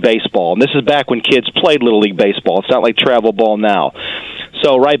Little League baseball. And this is back when kids played Little League baseball. It's not like travel ball now.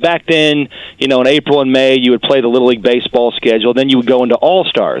 So right back then, in April and May, you would play the Little League baseball schedule. Then you would go into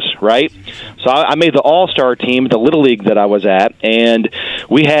All-Stars, right? So I made the All-Star team at the Little League that I was at, and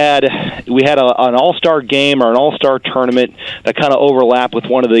we had an All-Star game or an All-Star tournament that kind of overlapped with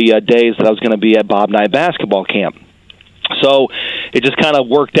one of the days that I was going to be at Bob Knight basketball camp. So it just kind of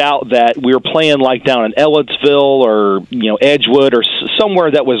worked out that we were playing like down in Ellettsville or Edgewood or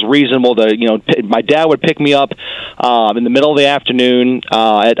somewhere that was reasonable to my dad would pick me up in the middle of the afternoon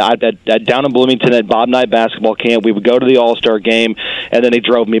at down in Bloomington at Bob Knight basketball camp. We would go to the All-Star game, and then they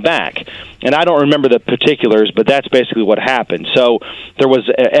drove me back. And I don't remember the particulars, but that's basically what happened. So there was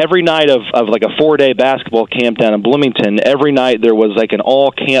every night of like a 4-day basketball camp down in Bloomington. Every night there was like an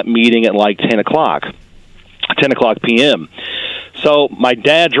all-camp meeting at like 10 o'clock p.m. So my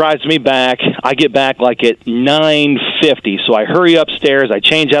dad drives me back. I get back like at 9:50. So I hurry upstairs. I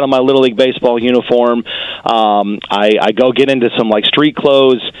change out of my Little League baseball uniform. I go get into some like street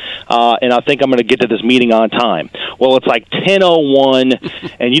clothes, and I think I'm going to get to this meeting on time. Well, it's like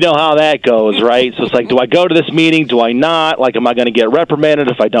 10:01, and you know how that goes, right? So it's like, do I go to this meeting? Do I not? Like, am I going to get reprimanded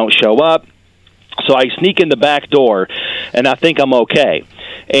if I don't show up? So I sneak in the back door, and I think I'm okay.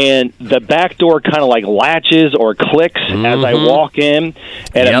 And the back door kind of like latches or clicks as I walk in,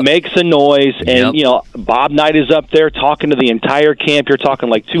 and it makes a noise. And, Bob Knight is up there talking to the entire camp. You're talking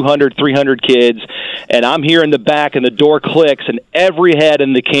like 200, 300 kids. And I'm here in the back, and the door clicks, and every head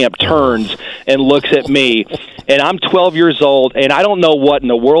in the camp turns and looks at me. And I'm 12 years old, and I don't know what in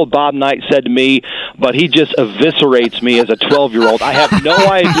the world Bob Knight said to me, but he just eviscerates me as a 12-year-old. I have no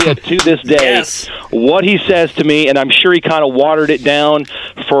idea to this day what he says to me, and I'm sure he kind of watered it down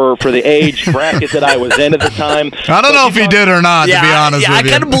for the age bracket that I was in at the time. I don't know if he did or not, to be honest with you. I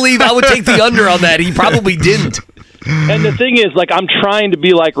kind of believe I would take the under on that. He probably didn't. And the thing is, like, I'm trying to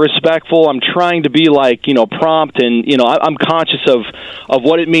be, like, respectful. I'm trying to be, like, prompt, and, I'm conscious of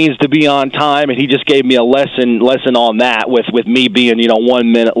what it means to be on time, and he just gave me a lesson on that with me being,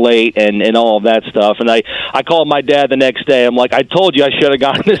 1 minute late and all of that stuff. And I called my dad the next day. I'm like, I told you I should have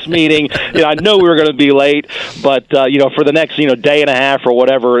gotten this meeting. I know we were going to be late, but, for the next, day and a half or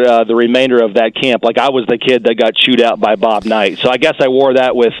whatever, the remainder of that camp, like, I was the kid that got chewed out by Bob Knight. So I guess I wore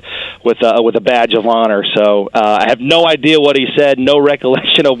that with a badge of honor. So I have no idea what he said, no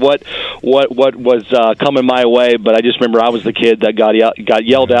recollection of what was coming my way, but I just remember I was the kid that got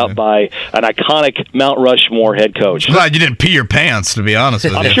yelled out by an iconic Mount Rushmore head coach. I'm glad you didn't pee your pants, to be honest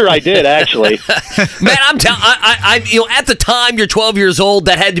with you. I'm sure I did, actually. Man, I'm telling at the time you're 12 years old,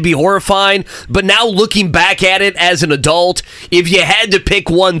 that had to be horrifying. But now looking back at it as an adult, if you had to pick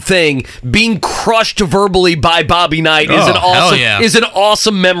one thing, being crushed verbally by Bobby Knight is an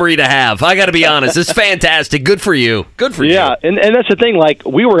awesome memory to have. I got to be honest, it's fantastic. Good for you. Good for you. Yeah, and that's the thing. Like,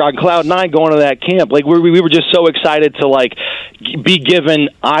 we were on cloud nine going to that camp. Like, we were just so excited to, like, be given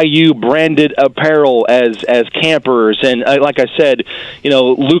IU branded apparel as campers. And like I said,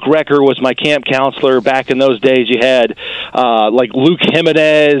 Luke Recker was my camp counselor back in those days. You had like Luke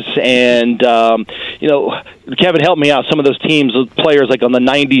Jimenez and Kevin, help me out. Some of those teams, players like on the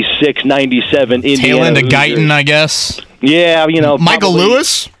 96, 97 Indiana. Tail end of Guyton, I guess. Yeah, Michael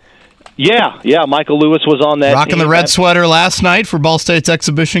Lewis. Yeah, Michael Lewis was on that. Rocking the red sweater last night for Ball State's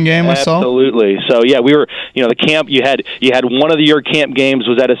exhibition game. I saw. Absolutely. So yeah, we were. The camp. You had one of your camp games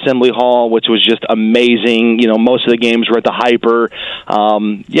was at Assembly Hall, which was just amazing. Most of the games were at the Hyper.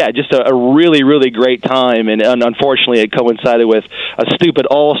 Just a really, really great time. And unfortunately, it coincided with a stupid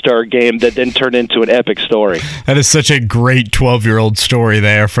All-Star game that then turned into an epic story. That is such a great 12-year-old story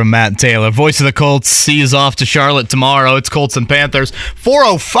there from Matt Taylor. Voice of the Colts sees off to Charlotte tomorrow. It's Colts and Panthers.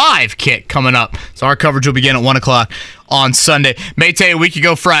 4:05 kick coming up. So our coverage will begin at 1 o'clock on Sunday. Mate, a week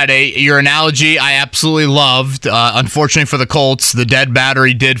ago Friday, your analogy I absolutely loved. Unfortunately for the Colts, the dead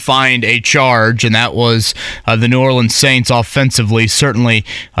battery did find a charge, and that was the New Orleans Saints offensively, certainly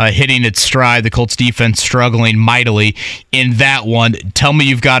hitting its stride. The Colts defense struggling mightily in that one. Tell me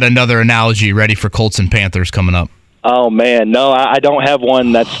you've got another analogy ready for Colts and Panthers coming up. Oh man, no, I don't have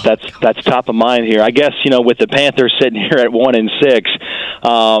one that's top of mind here. I guess with the Panthers sitting here at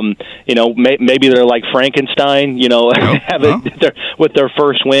 1-6, maybe they're like Frankenstein, with their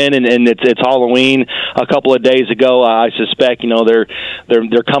first win, and it's Halloween a couple of days ago. I suspect they're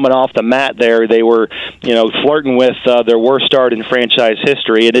coming off the mat there. They were flirting with their worst start in franchise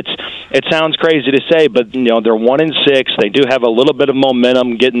history, and it sounds crazy to say, but they're 1-6. They do have a little bit of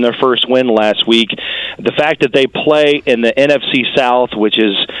momentum getting their first win last week. The fact that they play in the NFC South, which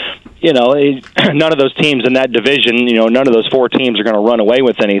is, none of those teams in that division, none of those four teams are going to run away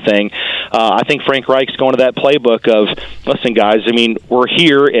with anything. I think Frank Reich's going to that playbook of, listen, guys, I mean, we're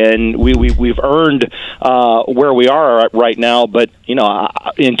here and we've earned where we are right now. But in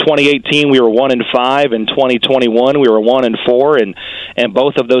 2018 we were 1-5. In 2021 we were 1-4, and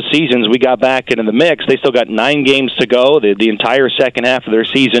both of those seasons we got back into the mix. They still got 9 games to go. The entire second half of their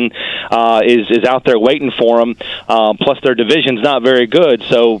season is out there waiting for them. Plus their division's not very good,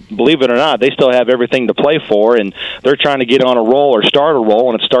 so believe it or not, they still have everything to play for, and they're trying to get on a roll or start a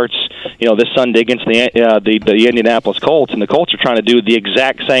roll, and it starts this Sunday against the Indianapolis Colts, and the Colts are trying to do the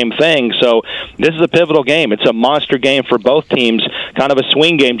exact same thing. So this is a pivotal game. It's a monster game for both teams, kind of a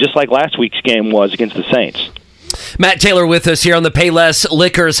swing game, just like last week's game was against the Saints. Matt Taylor with us here on the Payless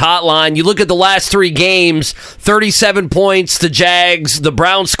Liquors hotline. You look at the last 3 games, 37 points, the Jags, the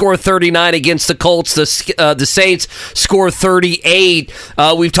Browns score 39 against the Colts, the Saints score 38.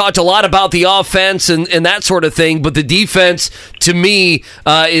 We've talked a lot about the offense and that sort of thing, but the defense, to me,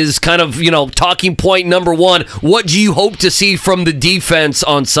 is kind of, talking point number one. What do you hope to see from the defense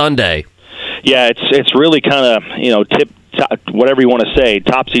on Sunday? Yeah, it's really kind of, whatever you want to say,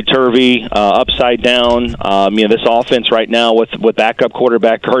 topsy-turvy, upside down. This offense right now with backup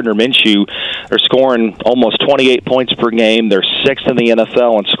quarterback Gardner Minshew, they're scoring almost 28 points per game. They're 6th in the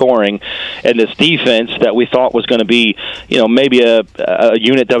NFL in scoring. And this defense that we thought was going to be, maybe a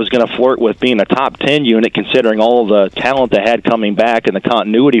unit that was going to flirt with being a top 10 unit, considering all the talent they had coming back and the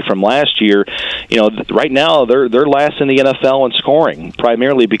continuity from last year. Right now they're last in the NFL in scoring,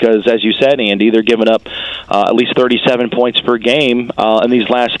 primarily because, as you said, Andy, they're giving up at least 37 points per game in these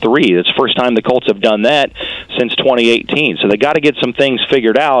last 3. It's the first time the Colts have done that since 2018. So they got to get some things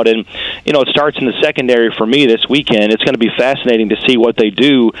figured out. And, it starts in the secondary for me this weekend. It's going to be fascinating to see what they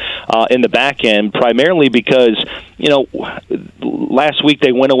do in the back end, primarily because, last week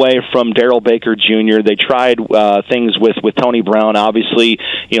they went away from Darrell Baker Jr. They tried things with Tony Brown. Obviously,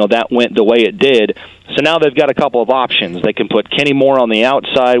 that went the way it did. So now they've got a couple of options. They can put Kenny Moore on the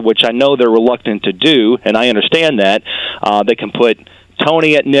outside, which I know they're reluctant to do, and I understand that. They can put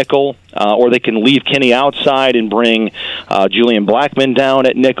Tony at nickel, or they can leave Kenny outside and bring Julian Blackmon down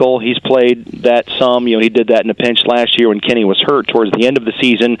at nickel. He's played that some. He did that in a pinch last year when Kenny was hurt towards the end of the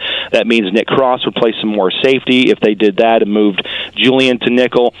season. That means Nick Cross would play some more safety if they did that and moved Julian to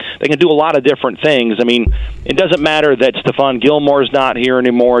nickel. They can do a lot of different things. I mean, it doesn't matter that Stephon Gilmore's not here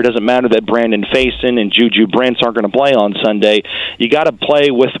anymore. It doesn't matter that Brandon Faison and Juju Brents aren't going to play on Sunday. You got to play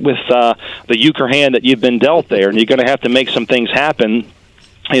with the euchre hand that you've been dealt there, and you're going to have to make some things happen.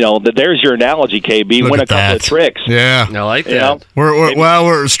 There's your analogy, KB. Win a couple of tricks. Yeah, I like that.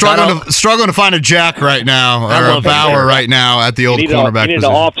 We're struggling to find a Jack right now, or a Bauer right now at the old cornerback position. You need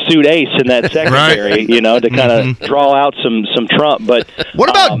an offsuit ace in that secondary, to kind of draw out some trump. But what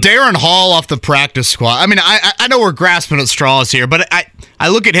about Darren Hall off the practice squad? I mean, I know we're grasping at straws here, but I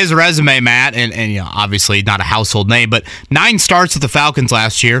look at his resume, Matt, and obviously not a household name, but 9 starts with the Falcons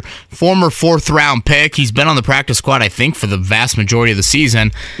last year, former 4th-round pick. He's been on the practice squad, I think, for the vast majority of the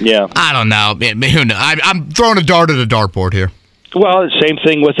season. Yeah. I don't know. I'm throwing a dart at a dartboard here. Well, same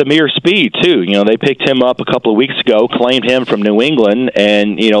thing with Amir Speed too. They picked him up a couple of weeks ago, claimed him from New England,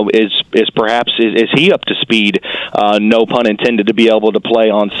 and is he up to speed? No pun intended, to be able to play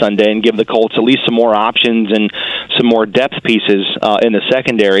on Sunday and give the Colts at least some more options and some more depth pieces in the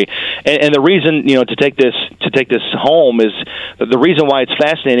secondary. And the reason to take this home is the reason why it's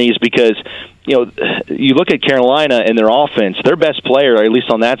fascinating is because you look at Carolina and their offense, their best player, or at least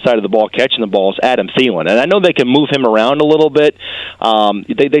on that side of the ball, catching the ball, is Adam Thielen. And I know they can move him around a little bit.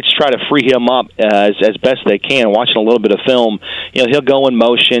 They just try to free him up as best they can. Watching a little bit of film, he'll go in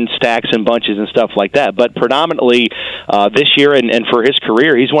motion, stacks and bunches and stuff like that. But predominantly this year and for his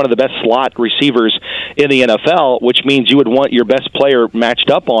career, he's one of the best slot receivers in the NFL, which means you would want your best player matched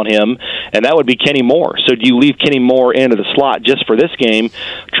up on him, and that would be Kenny Moore. So do you leave Kenny Moore into the slot just for this game,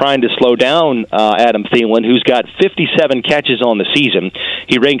 trying to slow down Adam Thielen, who's got 57 catches on the season?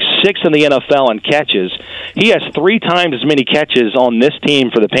 He ranks 6th in the NFL in catches. He has 3 times as many catches on this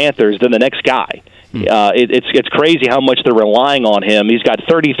team for the Panthers than the next guy. It's crazy how much they're relying on him. He's got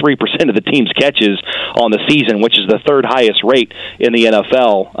 33% of the team's catches on the season, which is the 3rd highest rate in the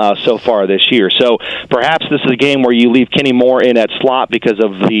NFL so far this year. So perhaps this is a game where you leave Kenny Moore in at slot because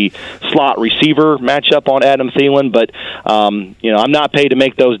of the slot receiver matchup on Adam Thielen. But I'm not paid to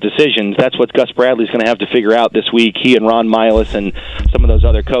make those decisions. That's what Gus Bradley's going to have to figure out this week. He and Ron Miles and some of those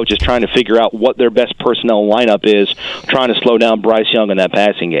other coaches trying to figure out what their best personnel lineup is, trying to slow down Bryce Young in that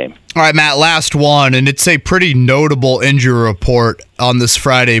passing game. All right, Matt, last one, and it's a pretty notable injury report on this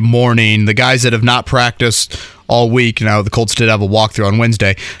Friday morning. The guys that have not practiced all week, now the Colts did have a walkthrough on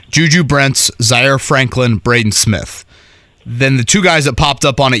Wednesday, Juju Brents, Zaire Franklin, Braden Smith. Then the 2 guys that popped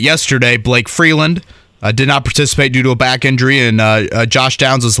up on it yesterday, Blake Freeland, did not participate due to a back injury, and Josh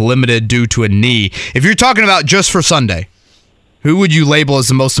Downs was limited due to a knee. If you're talking about just for Sunday, who would you label as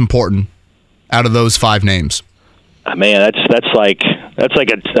the most important out of those 5 names? Man, that's like a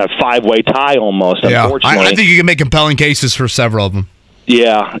 5-way tie almost. Yeah, unfortunately, I think you can make compelling cases for several of them.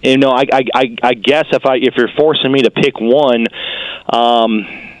 Yeah, I guess if you're forcing me to pick one,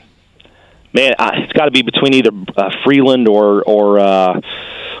 it's got to be between either Freeland or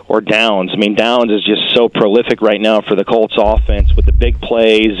Downs. I mean, Downs is just so prolific right now for the Colts offense with the big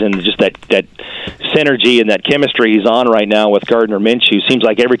plays and just that synergy and that chemistry he's on right now with Gardner Minshew. Seems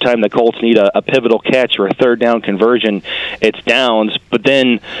like every time the Colts need a pivotal catch or a 3rd down conversion, it's Downs. But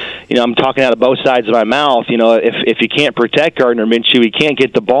then, I'm talking out of both sides of my mouth. If you can't protect Gardner Minshew, you can't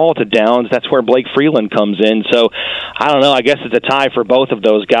get the ball to Downs. That's where Blake Freeland comes in. So, I don't know. I guess it's a tie for both of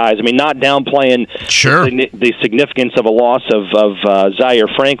those guys. I mean, not downplaying the significance of a loss of Zaire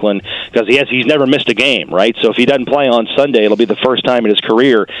Franklin, because he's never missed a game, right? So if he doesn't play on Sunday, it'll be the first time in his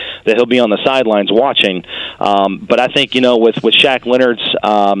career that he'll be on the sidelines watching. But I think with Shaq Leonard's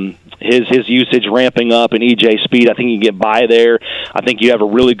his usage ramping up and EJ Speed, I think you can get by there. I think you have a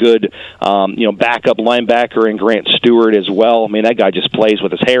really good backup linebacker in Grant Stewart as well. I mean, that guy just plays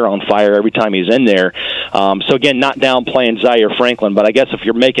with his hair on fire every time he's in there. So again, not downplaying Zaire Franklin, but I guess if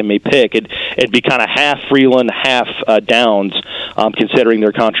you're making me pick, it'd be kind of half Freeland, half Downs, considering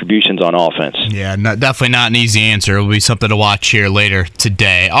their contributions on offense. Yeah, definitely not an easy answer. It'll be something to watch here later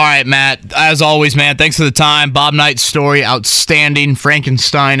today. All right, Matt, as always, man, thanks for the time. Bob Knight's story, outstanding.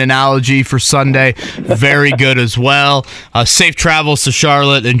 Frankenstein analogy for Sunday, very good as well. Safe travels to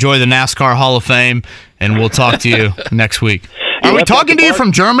Charlotte. Enjoy the NASCAR Hall of Fame, and we'll talk to you next week. Are we talking to you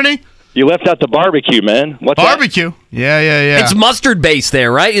from Germany? You left out the barbecue, man. What's barbecue? That? Yeah. It's mustard based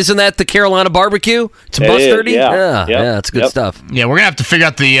there, right? Isn't that the Carolina barbecue? It's mustardy. Yeah, it's good stuff. Yeah, we're gonna have to figure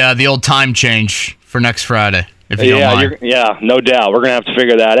out the old time change for next Friday, if you don't mind. Yeah, no doubt. We're going to have to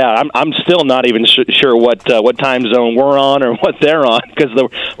figure that out. I'm still not even sure what time zone we're on or what they're on, because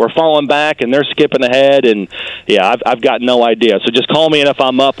we're falling back and they're skipping ahead, and yeah, I've got no idea. So just call me, and if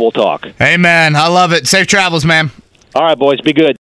I'm up, we'll talk. Hey, man, I love it. Safe travels, man. All right, boys, be good.